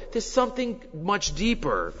story. There's something much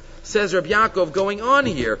deeper, says Rabbi Yaakov, going on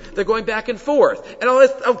here. They're going back and forth. And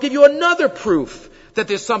I'll give you another proof that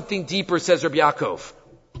there's something deeper, says Rabbi Yaakov.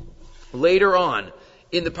 Later on,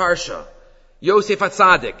 in the Parsha, Yosef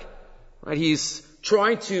HaTzadik, right, he's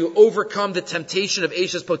trying to overcome the temptation of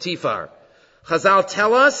Eshes Potiphar. Chazal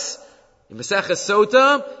tell us, in Maseches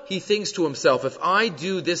Sota, he thinks to himself, if I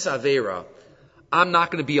do this Aveira, I'm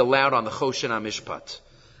not going to be allowed on the Choshen HaMishpat.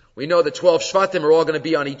 We know the 12 Shvatim are all going to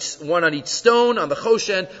be one on each stone, on the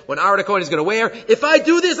Choshen, when Aaron HaKohen is going to wear. If I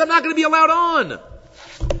do this, I'm not going to be allowed on.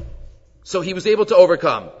 So he was able to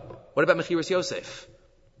overcome. What about Mechiras Yosef?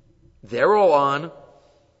 They're all on.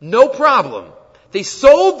 No problem. They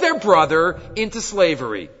sold their brother into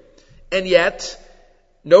slavery. And yet,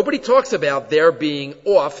 nobody talks about their being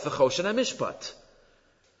off the Choshen HaMishpat.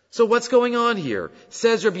 So what's going on here?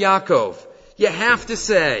 Says Rabbi Yaakov, you have to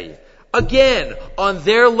say, again, on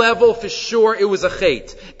their level, for sure, it was a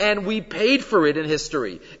chait. And we paid for it in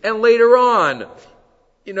history. And later on,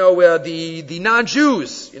 the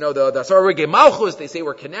non-Jews, the Sarige Malchus, they say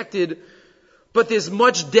we're connected. But there's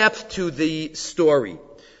much depth to the story.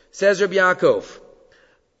 Says Rabbi Yaakov,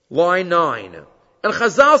 line 9. And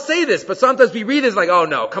Chazal say this, but sometimes we read this like, oh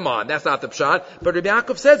no, come on, that's not the pshat. But Rabbi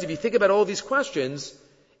Yaakov says, if you think about all these questions,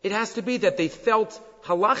 it has to be that they felt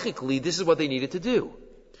halachically this is what they needed to do.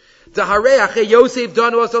 They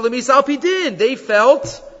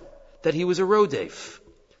felt that he was a rodef.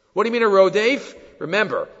 What do you mean a rodef?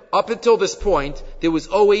 Remember, up until this point, there was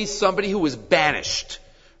always somebody who was banished.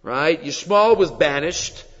 Right? Yishmael was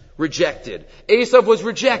banished, rejected. Esav was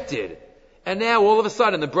rejected. And now all of a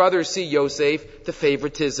sudden the brothers see Yosef, the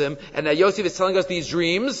favoritism, and now Yosef is telling us these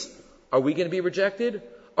dreams. Are we going to be rejected?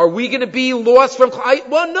 Are we going to be lost from...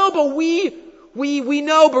 Well, no, but we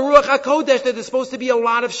know, Baruch HaKodesh, that there's supposed to be a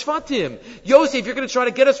lot of Shvatim. Yosef, you're going to try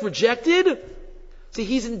to get us rejected? See,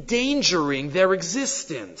 he's endangering their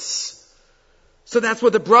existence. So that's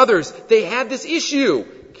what the brothers, they had this issue.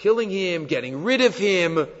 Killing him, getting rid of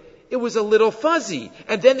him. It was a little fuzzy.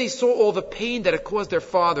 And then they saw all the pain that it caused their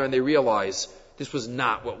father and they realized this was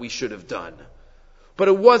not what we should have done. But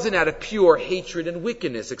it wasn't out of pure hatred and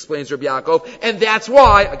wickedness, explains Rabbi Yaakov. And that's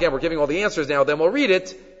why, again, we're giving all the answers now, then we'll read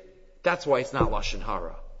it. That's why it's not Lashon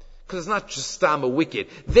Hara. Because it's not just Stama wicked.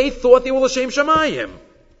 They thought they were L'Shem Shamayim.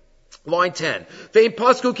 Line 10. Ve'im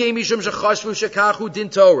pasku came mishum shechashvu shekachu din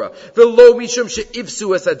Torah. Ve'lo mishum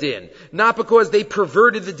she'ivsu es adin. Not because they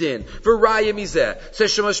perverted the din. Ve'raya mizeh.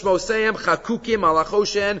 Says Shemashmo Seim chakukim ala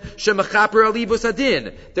choshen shemechaper alibus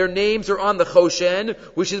adin. Their names are on the choshen,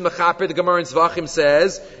 which is mechaper, the Gemara in Zvachim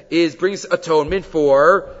says, brings atonement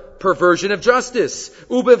for perversion of justice.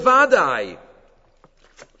 Ubevadai.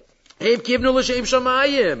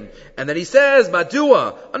 And then he says,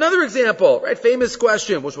 Madua, another example, right? Famous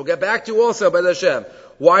question, which we'll get back to also by Hashem.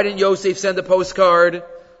 Why didn't Yosef send a postcard?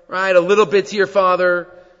 Right? A little bit to your father.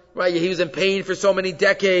 Right? He was in pain for so many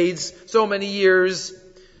decades, so many years.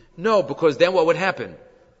 No, because then what would happen?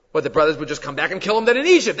 Well, the brothers would just come back and kill him then in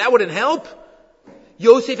Egypt. That wouldn't help.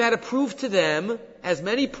 Yosef had to prove to them, as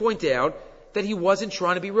many point out, that he wasn't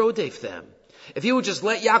trying to be Rodef them. If he would just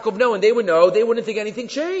let Yaakov know and they would know, they wouldn't think anything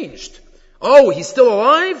changed. Oh, he's still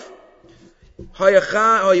alive?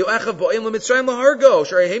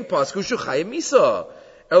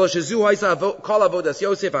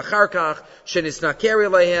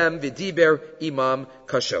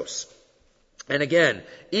 And again,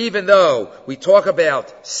 even though we talk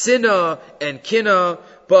about sinna and kinna,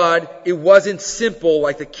 but it wasn't simple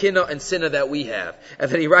like the kinna and sinna that we have. And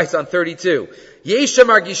then he writes on 32, Yesha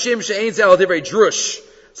margishim she'ein ze al divrei drush.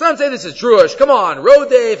 Some say this is drush. Come on,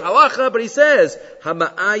 Rodev, halacha. But he says,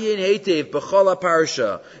 Hama'ayin heitev b'chol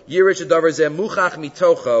ha'parsha yirich adavar zeh muchach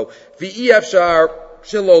mitocho v'iyafshar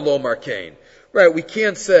shelo lomar kain. Right, we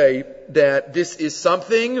can't say that this is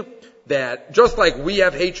something that, just like we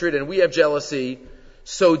have hatred and we have jealousy,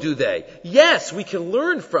 so do they. Yes, we can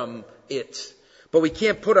learn from it, but we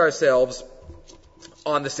can't put ourselves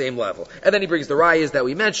on the same level. And then he brings the rayas that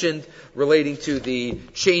we mentioned relating to the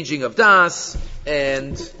changing of das,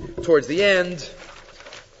 and towards the end,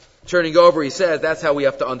 turning over, he says that's how we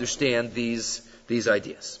have to understand these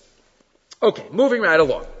ideas. Okay, moving right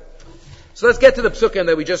along. So let's get to the psukim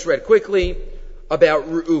that we just read quickly about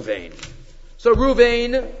Reuven. So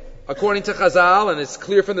Reuven, according to Chazal, and it's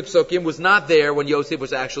clear from the psukim, was not there when Yosef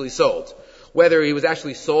was actually sold. Whether he was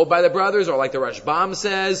actually sold by the brothers, or like the Rashbam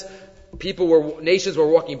says, nations were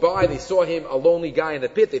walking by, they saw him, a lonely guy in the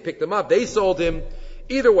pit, they picked him up, they sold him.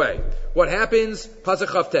 Either way, what happens? Pasuk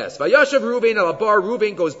Chavtes. Vayeishev Reuven al bar.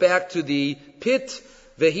 Reuven goes back to the pit.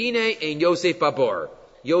 Vehine ein Yosef babar.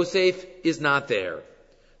 Yosef is not there.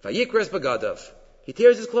 Vayikres bagadav. He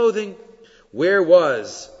tears his clothing. Where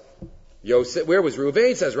was Yosef? Where was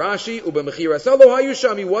Reuven? Says Rashi. Ubemechira salo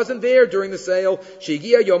hayusham. He wasn't there during the sale.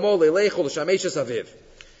 Shigia yomo lelechol shameshes aviv.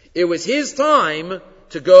 It was his time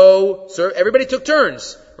to go serve. Everybody took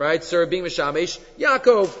turns, right? Serve being Mishamesh.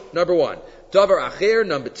 Yaakov, number one. Davar acher,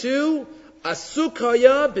 number two.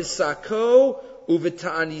 Asukaya bisako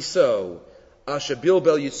uvitaniso.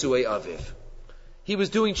 Ashabilbel yitzue aviv. He was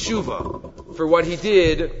doing tshuva for what he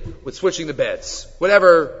did with switching the beds.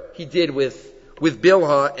 Whatever he did with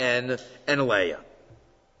Bilhah and Leah.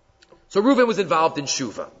 So Reuven was involved in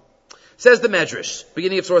tshuva. Says the Medrash,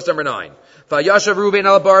 beginning of source number 9. Vayashav Reuven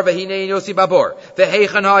al bar v'hinei Yossi babor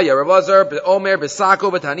v'heichan haya Rav Lazar b'omer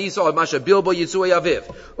b'sako b'taniso al masha bilbo yitzui aviv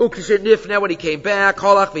ukishit nifneh. When he came back,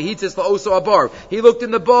 halach v'hitzis la'oso abar. He looked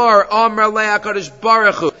in the bar. Amar le'akadosh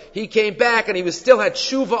baruch hu. He came back and he still had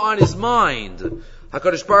tshuva on his mind.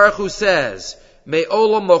 Hakadosh Baruch Hu says,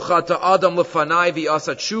 Me'olam lochata adam lefanai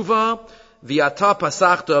v'asa tshuva v'ata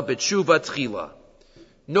pasachta b'tshuva tchila.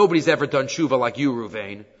 Nobody's ever done tshuva like you,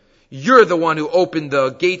 Reuven. You're the one who opened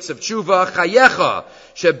the gates of tshuva. Chayecha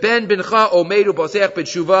sheben bincha omedu bosech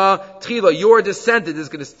b'tshuva tchila. Your descendant is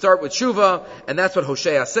going to start with tshuva, and that's what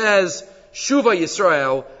Hosea says. Shuva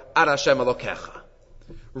Yisrael ad Hashem Elokecha.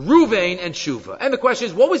 Reuven and tshuva. And the question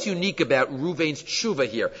is, what was unique about Reuven's tshuva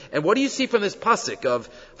here? And what do you see from this pasuk of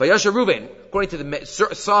Vayashav Reuven? According to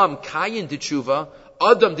the Psalm, Cain did tshuva,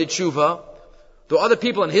 Adam did tshuva. There are other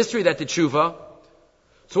people in history that did tshuva.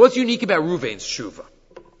 So what's unique about Reuven's tshuva?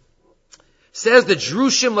 Says the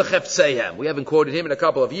Drushim Lecheftseihem. We haven't quoted him in a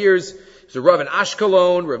couple of years. He's a Rav in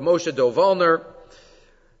Ashkelon, Rav Moshe Dovalner.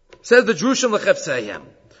 Says the Drushim Lecheftseihem.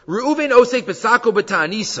 Reuven osek besako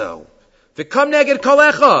betaniso. V'kam neged kol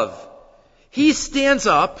echav. He stands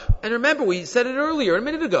up, and remember, we said it earlier, a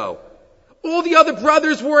minute ago. All the other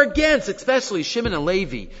brothers were against, especially Shimon and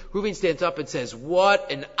Levi. Reuven stands up and says,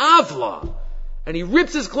 what an avla. And he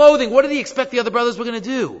rips his clothing. What did he expect the other brothers were going to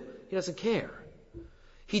do? He doesn't care.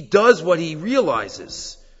 He does what he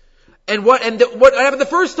realizes. And what happened the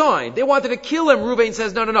first time? They wanted to kill him. Reuven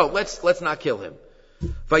says, no, let's not kill him.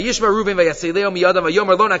 Vayishma Reuven vayasileo miyadam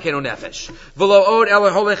vayomer lo nakenu nefesh v'lo od ela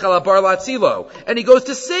holech ala bar latzilo. And he goes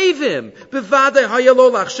to save him. Bevadei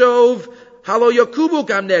hayalo lachshov halo yakubu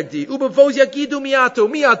gam negdi ubavoz yagidu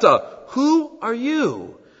miyata. Who are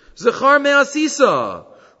you? Zechar me'asisa.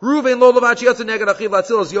 Reuven lo lavachi yatsa neged achiv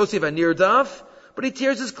latzilos Yosef and Nirdaf. But he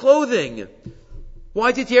tears his clothing. Why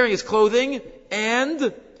is he tearing his clothing?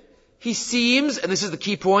 And he seems, and this is the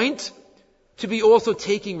key point, to be also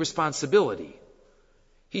taking responsibility.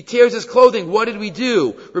 He tears his clothing. What did we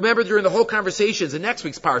do? Remember during the whole conversations in next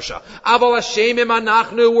week's Parsha. Aval Hashemim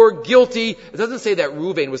anachnu, we're guilty. It doesn't say that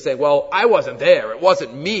Reuven was saying, well, I wasn't there. It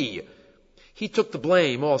wasn't me. He took the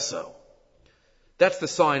blame also. That's the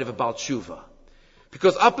sign of a Baal Tshuva.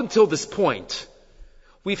 Because up until this point,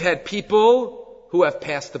 we've had people who have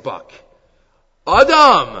passed the buck.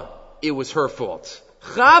 Adam, it was her fault.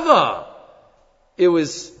 Chava, it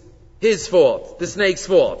was his fault, the snake's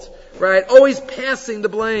fault. Right? Always passing the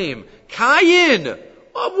blame. Cain,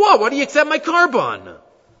 what? Why do you accept my carbon?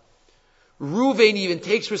 Reuven even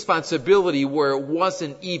takes responsibility where it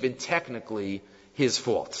wasn't even technically his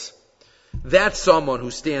fault. That's someone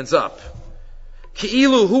who stands up.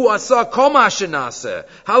 Ki'ilu hu asa kol ma shenaseh.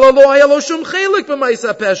 Halalo haya lo shum chelik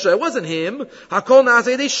b'ma'aseh pesha. It wasn't him. Hakol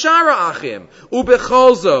na'aseh yedei shara achim.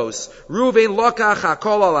 Ubechol zos. Reuven lokach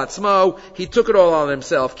hakol al atzmo. He took it all on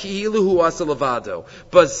himself. Ki'ilu hu asa levado.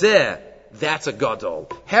 Bazeh. That's a gadol.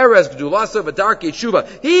 Herez gdulasa v'darkei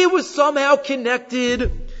tshuva. He was somehow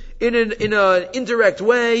connected in an indirect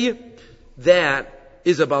way. That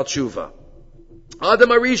is about tshuva.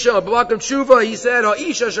 Adam Arisha, Blakam Tshuva, he said,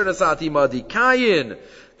 Ha'isha shenasati madi, Kayin,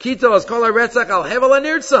 Kitos kol ha'retzach al hevel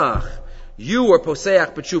ha'nirtzach. You were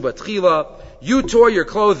poseach b'tshuva tchila. You tore your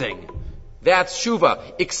clothing. That's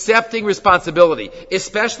tshuva. Accepting responsibility,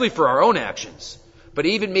 especially for our own actions, but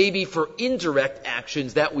even maybe for indirect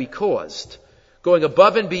actions that we caused. Going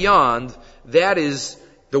above and beyond, that is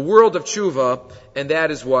the world of tshuva, and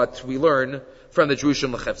that is what we learn from the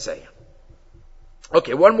Jerusalem Lechevtzei.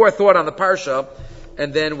 Okay, one more thought on the Parsha,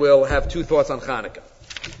 and then we'll have two thoughts on Chanukah.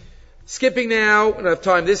 Skipping now, we don't have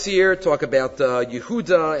time this year, talk about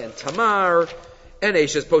Yehuda and Tamar, and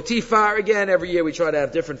Eshes Potiphar. Again, every year we try to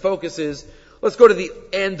have different focuses. Let's go to the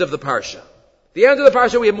end of the Parsha. The end of the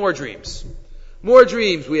Parsha, we have more dreams. More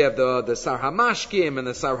dreams. We have the Sar HaMashkim and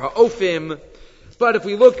the Sar HaOfim. But if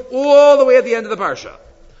we look all the way at the end of the Parsha,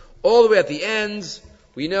 all the way at the end,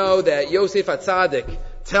 we know that Yosef HaTzadik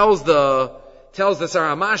tells the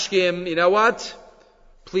Sar HaMashkim, you know what?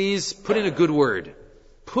 Please put in a good word.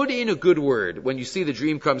 Put in a good word when you see the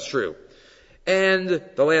dream comes true. And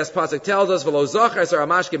the last pasuk tells us, V'lo zachar Sar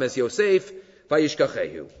HaMashkim es Yosef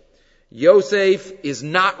vayishkachehu. Yosef is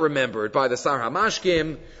not remembered by the Sar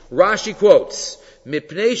HaMashkim. Rashi quotes,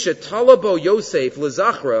 Mipnei shetalabo Yosef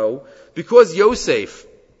lezachro, because Yosef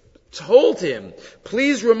told him,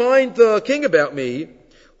 please remind the king about me,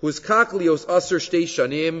 who's kaklios aser shtei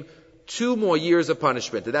shanim, 2 more years of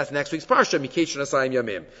punishment. And that's next week's Parsha, Mikesh Nasayim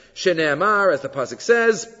Yamim. Shene'amar, as the pasuk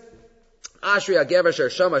says, Ashri HaGever Asher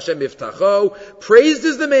Sham Hashem Biftacho, praised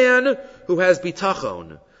is the man who has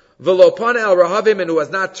bitachon. V'lo pana el rahavim, and who has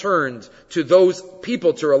not turned to those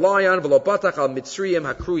people to rely on. V'lo patach al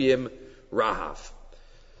mitzriyim hakruyim rahav.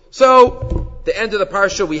 So, the end of the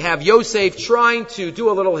Parsha, we have Yosef trying to do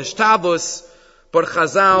a little hishtadlus, but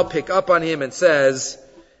Chazal pick up on him and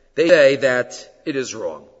they say that it is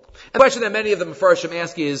wrong. And the question that many of the Mefarshim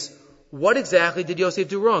ask is, what exactly did Yosef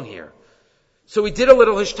do wrong here? So he did a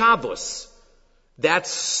little hishtadlus. That's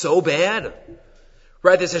so bad.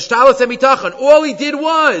 Right, this hishtadlus and mitachon. All he did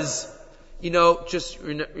was, can you just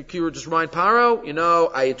remind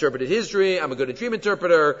Paro, I interpreted his dream, I'm a good dream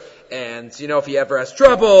interpreter, and, if he ever has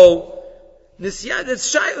trouble, that's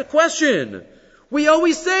the question. We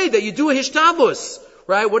always say that you do a hishtadlus.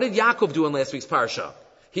 Right, what did Yaakov do in last week's Parsha?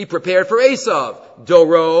 He prepared for Esav,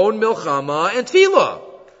 Doron, Milchama, and Tefillah.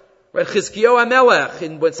 Right, Chizkiyahu HaMelech,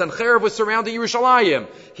 and when Sancherib was surrounding Yerushalayim,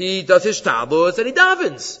 he does his hishtadlus and he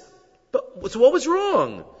davens. But so what was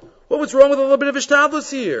wrong? What was wrong with a little bit of hishtadlus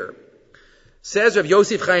here? Says Rav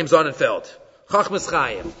Yosef Chaim Sonnenfeld, Chachmas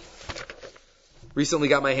Chaim. Recently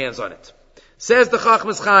got my hands on it. Says the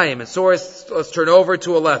Chachmas Chaim, and source, let's turn over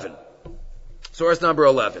to 11. Source number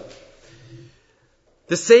 11.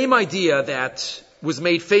 The same idea that was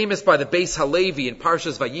made famous by the Beis Halevi in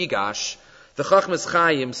Parshas Vayigash, the Chachmas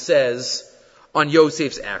Chaim says on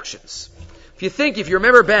Yosef's actions. If you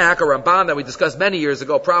remember back, a Ramban that we discussed many years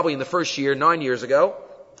ago, probably in the first year, 9 years ago,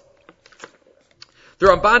 the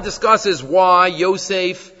Ramban discusses why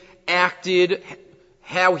Yosef acted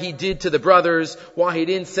how he did to the brothers, why he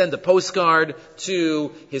didn't send a postcard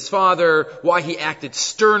to his father, why he acted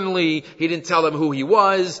sternly, he didn't tell them who he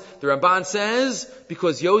was. The Ramban says,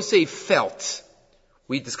 because Yosef felt.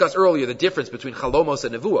 We discussed earlier the difference between chalomos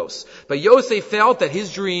and nevuos. But Yosef felt that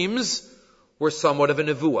his dreams were somewhat of a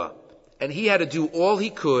nevuah. And he had to do all he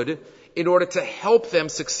could in order to help them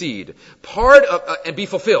succeed. And be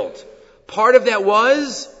fulfilled. Part of that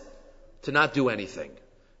was to not do anything.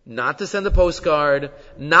 Not to send a postcard.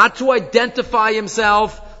 Not to identify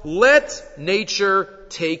himself. Let nature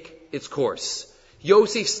take its course.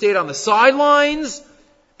 Yosef stayed on the sidelines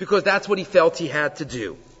because that's what he felt he had to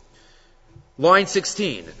do. Line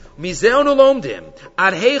 16. Yosef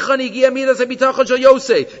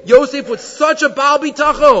was such a Baal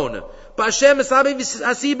Bitachon.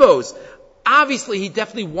 Obviously, he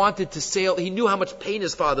definitely wanted to sail. He knew how much pain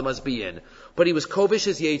his father must be in. But he was kovish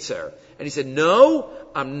his yetzer. And he said, no,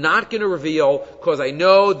 I'm not going to reveal, because I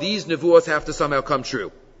know these nevuos have to somehow come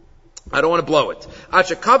true. I don't want to blow it. And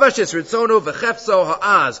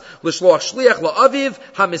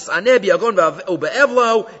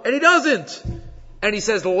he doesn't. And he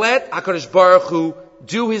says, let HaKadosh Baruch Hu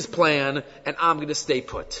do his plan, and I'm going to stay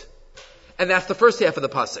put. And that's the first half of the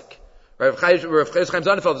pasuk. Rav Chaim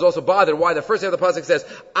Sonnenfeld is also bothered why the first half of the pasuk says,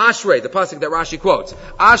 Ashrei, the pasuk that Rashi quotes.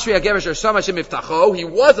 Ashrei HaGever Sham Hashem Miftacho. He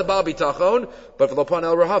was a Baal Bitachon, but V'lopan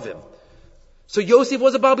El Rahavim. So Yosef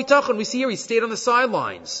was a Baal Bitachon. We see here he stayed on the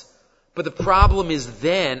sidelines. But the problem is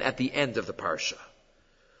then at the end of the parsha.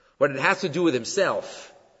 When it has to do with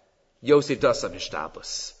himself, Yosef does some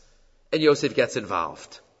hishtabus. And Yosef gets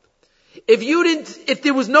involved. If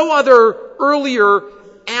there was no other earlier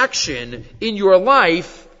action in your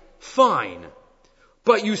life, fine.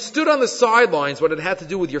 But you stood on the sidelines when it had to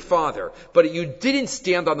do with your father, but you didn't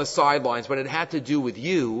stand on the sidelines when it had to do with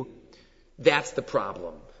you, that's the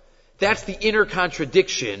problem. That's the inner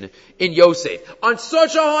contradiction in Yosef. On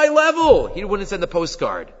such a high level, he wouldn't send the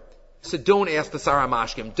postcard. So don't ask the Sarah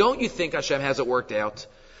Mashkim. Don't you think Hashem has it worked out?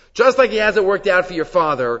 Just like he has it worked out for your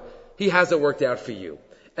father, he has it worked out for you.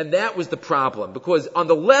 And that was the problem. Because on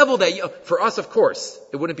the level that, for us of course,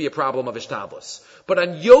 it wouldn't be a problem of Ishtablos. But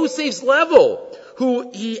on Yosef's level, who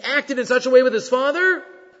he acted in such a way with his father,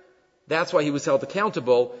 that's why he was held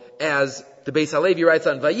accountable, as the Beis Halevi writes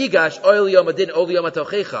on Vayigash, Oil Yom Adin, Oil Yom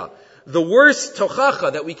Atochecha. The worst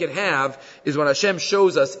tochacha that we can have is when Hashem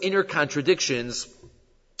shows us inner contradictions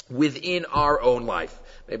within our own life.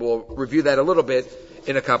 Maybe we'll review that a little bit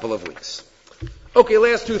in a couple of weeks. Okay,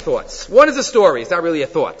 last two thoughts. One is a story. It's not really a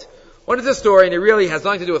thought. One is a story, and it really has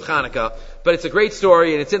nothing to do with Chanukah, but it's a great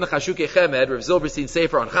story, and it's in the Chashukei Chemed, Rav Zilberstein's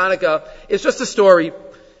Sefer on Chanukah. It's just a story.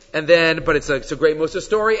 But it's a great Musa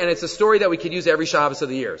story, and it's a story that we can use every Shabbos of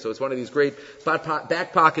the year. So it's one of these great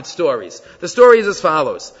back pocket stories. The story is as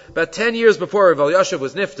follows. About 10 years before Vayeishev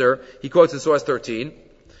was nifter, he quotes in source 13,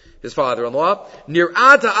 his father-in-law,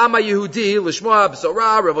 Nir'at ha'ama Yehudi l'shmoa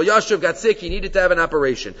b'sorah, Rav Vayeishev got sick, he needed to have an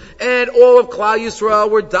operation. And all of Klal Yisrael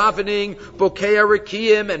were davening, Bokei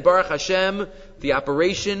Rekiim, and Baruch Hashem, the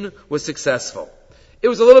operation was successful. It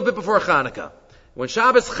was a little bit before Chanukah. When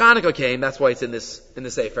Shabbos Chanukah came, that's why it's in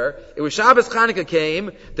the Sefer, it was Shabbos Chanukah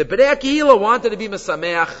came, the Bnei Kehila wanted to be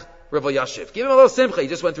Mesameach Rav Vayeishev. Give him a little simcha, he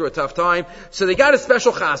just went through a tough time. So they got a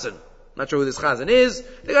special chazan. Not sure who this chazan is.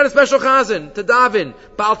 They got a special chazan to daven.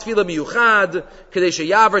 Bal Tefillah Miyuchad, Kadesh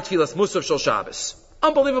Yavar Tefillas Musaf Shel Shabbos.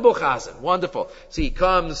 Unbelievable chazan. Wonderful. So he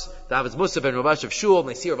comes, davens Musaf and Rav Vayeishev Shul, and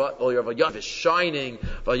they see Rav Vayeishev is shining,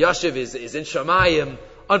 Vayeishev is in Shamayim.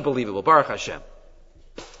 Unbelievable. Baruch Hashem.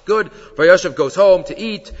 Good. Vayeishev goes home to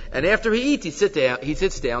eat, and after he eats, he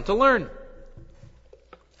sits down to learn.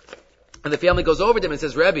 And the family goes over to him and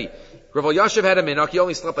says, Rebbe, Rav Vayeishev had a minhag, he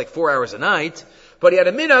only slept like 4 hours a night, but he had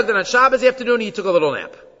a minhag that on Shabbos afternoon he took a little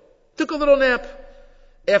nap. Took a little nap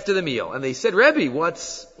after the meal. And they said, Rebbe,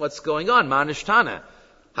 what's going on? Ma nishtana?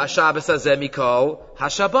 HaShabbos hazeh mikol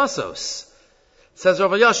HaShabbosos. Says Rav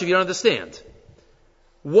Vayeishev, you don't understand.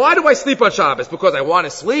 Why do I sleep on Shabbos? Because I want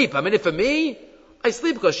to sleep. I mean, for me, I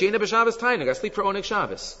sleep because Sheina b'Shabbos Tainug. I sleep for Oneg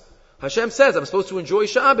Shabbos. Hashem says I'm supposed to enjoy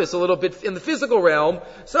Shabbos a little bit in the physical realm,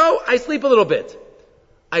 so I sleep a little bit.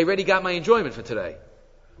 I already got my enjoyment for today.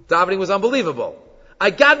 Davening was unbelievable.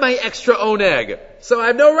 I got my extra Oneg, so I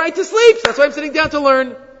have no right to sleep. That's why I'm sitting down to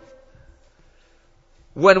learn.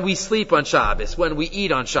 When we sleep on Shabbos, when we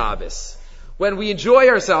eat on Shabbos, when we enjoy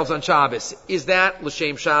ourselves on Shabbos, is that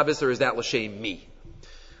l'shem Shabbos or is that l'shem me?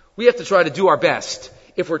 We have to try to do our best.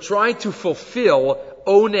 If we're trying to fulfill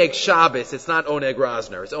Oneg Shabbos, it's not Oneg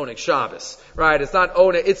Rosner, it's Oneg Shabbos, right? It's not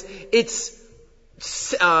Oneg, it's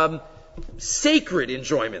sacred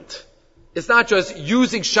enjoyment. It's not just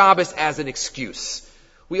using Shabbos as an excuse.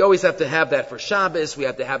 We always have to have that for Shabbos, we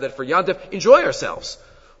have to have that for Yom Tov, enjoy ourselves,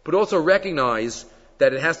 but also recognize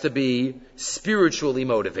that it has to be spiritually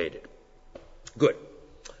motivated. Good.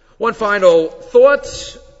 One final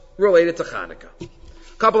thought related to Chanukah.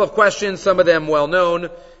 Couple of questions, some of them well known,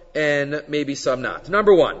 and maybe some not.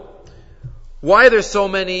 Number one, why are there so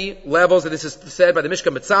many levels? And this is said by the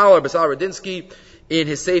Mishka Metzal or Basal Radinsky in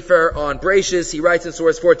his Sefer on Breishis. He writes in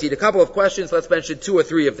source 14. A couple of questions, let's mention 2 or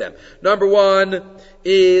 3 of them. Number one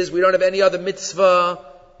is, we don't have any other mitzvah,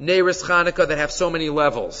 Neiros Chanukah, that have so many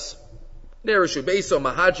levels. Neiros Shubeso,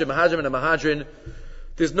 Mahadrim, and a Mahadrin.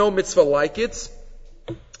 There's no mitzvah like it.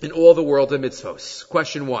 in all the world of mitzvos?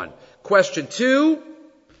 Question 1. Question 2,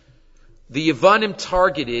 the Yevanim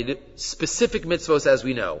targeted specific mitzvos, as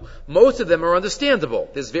we know. Most of them are understandable.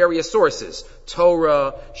 There's various sources.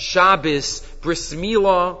 Torah, Shabbos, Bris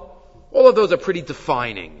Milah, all of those are pretty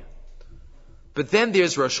defining. But then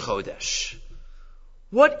there's Rosh Chodesh.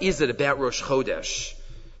 What is it about Rosh Chodesh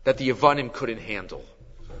that the Yevanim couldn't handle?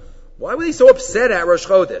 Why were they so upset at Rosh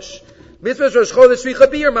Chodesh? Mitzvahs Rosh Chodesh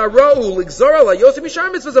Shvichabir Mara'u Ligzorala Yosef Mishar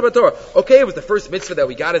Mitzvahs Abator. Okay, it was the first mitzvah that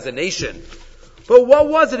we got as a nation. But what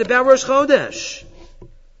was it about Rosh Chodesh?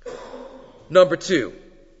 Number 2.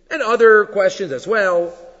 And other questions as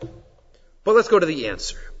well. But let's go to the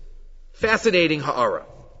answer. Fascinating ha'ara.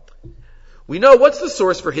 We know what's the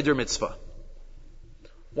source for Hiddur Mitzvah.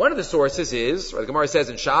 One of the sources is, the Gemara says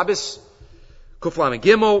in Shabbos, Kuflam and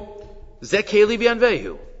Gimel, Zekeli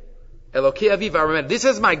v'anvehu. Elokei aviv v'aramen. This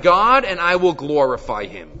is my God, and I will glorify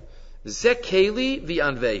Him. Zekeli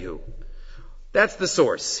v'anvehu. That's the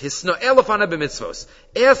source. Hisno'el afana b'mitzvos.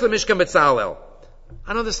 Es l'mishkan b'tzalel. I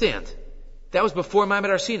don't understand. That was before Ma'amad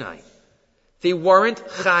Har Sinai. They weren't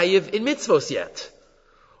chayiv in mitzvos yet.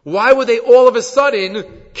 Why were they all of a sudden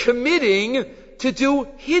committing to do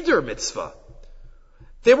Hiddur mitzvah?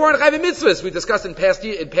 They weren't chayiv in mitzvahs. We discussed in past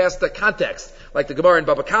context. Like the Gemara in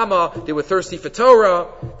Baba Kama, they were thirsty for Torah,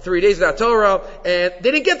 3 days without Torah, and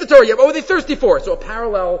they didn't get the Torah yet. What were they thirsty for? So a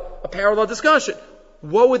parallel discussion.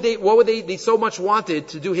 What would they so much wanted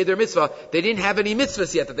to do Hiddur mitzvah? They didn't have any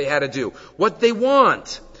mitzvahs yet that they had to do. What they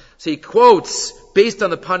want? So he quotes, based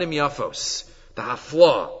on the Panim Yafos, the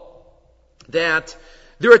Hafla, that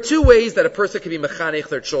there are 2 ways that a person can be mechanech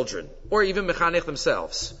their children, or even mechanech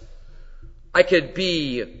themselves. I could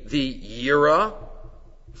be the Yira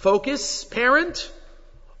focus parent,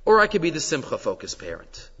 or I could be the Simcha focus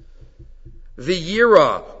parent. The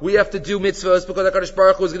Yira, we have to do mitzvahs because HaKadosh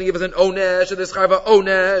Baruch Hu is going to give us an onesh, and this chayva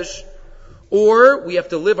onesh. Or we have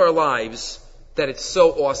to live our lives that it's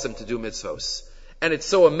so awesome to do mitzvahs. And it's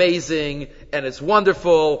so amazing, and it's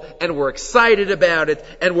wonderful, and we're excited about it,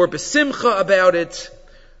 and we're besimcha about it.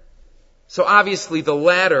 So obviously the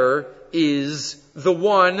latter is the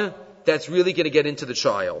one that's really going to get into the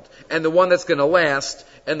child, and the one that's going to last,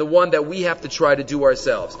 and the one that we have to try to do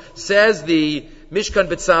ourselves. Says the Mishkan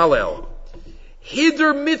B'Tzalel,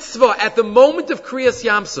 Hiddur mitzvah at the moment of Kriyas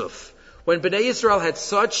Yamsuf, when Bnei Yisrael had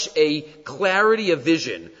such a clarity of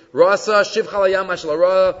vision, Rasa Shiv Chalayam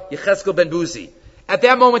Ashlara Yecheskel Ben Buzi. At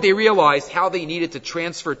that moment they realized how they needed to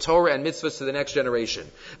transfer Torah and mitzvahs to the next generation.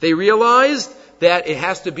 They realized that it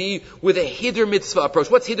has to be with a Hiddur mitzvah approach.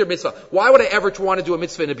 What's Hiddur mitzvah? Why would I ever want to do a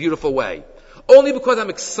mitzvah in a beautiful way? Only because I'm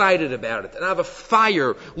excited about it, and I have a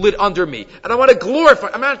fire lit under me, and I want to glorify.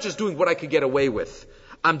 I'm not just doing what I could get away with.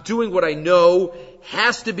 I'm doing what I know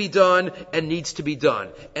has to be done and needs to be done.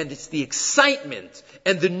 And it's the excitement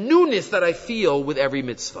and the newness that I feel with every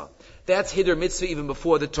mitzvah. That's Hiddur mitzvah even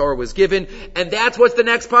before the Torah was given. And that's what's the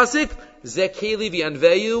next pasuk? Zekeli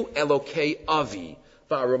v'anveyu Elokei avi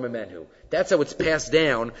va'arom imenu. That's how it's passed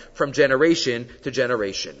down from generation to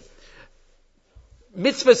generation.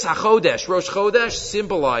 Mitzvahs HaChodesh, Rosh Chodesh,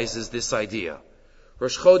 symbolizes this idea.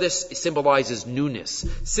 Rosh Chodesh symbolizes newness,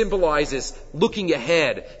 symbolizes looking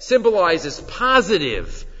ahead, symbolizes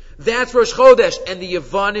positive. That's Rosh Chodesh, and the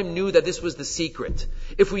Yevanim knew that this was the secret.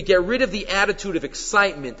 If we get rid of the attitude of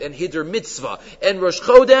excitement and Hiddur mitzvah and Rosh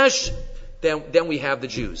Chodesh, then we have the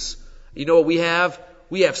Jews. You know what we have?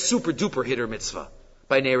 We have super duper Hiddur mitzvah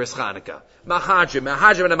by Neiris Chanukah. Mahajim,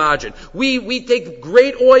 and Amajin. We take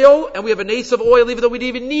great oil, and we have a nace of oil, even though we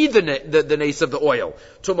didn't even need the nace of the oil.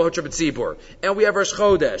 Tumah Tzibur. And we have Rosh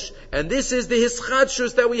Chodesh. And this is the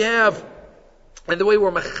hischadshus that we have. And the way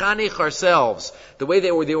we're mechanech ourselves, the way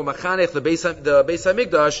they were mechanech the Beis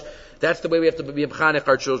HaMikdash, that's the way we have to be mechanech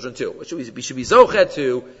our children too. We should be zochet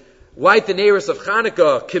to light the neiros of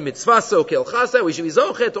Chanukah, kimitzvaso, kelchasa. We should be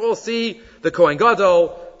zochet to all see the Kohen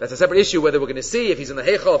Gadol. That's a separate issue whether we're going to see, if he's in the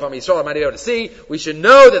Heichal, if I'm Yisrael, I might be able to see. We should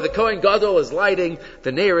know that the Kohen Gadol is lighting the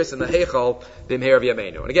neiros in the Heichal, b'imher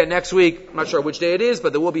v'yameinu. And again, next week, I'm not sure which day it is,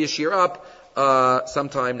 but there will be a shir up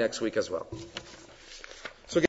sometime next week as well.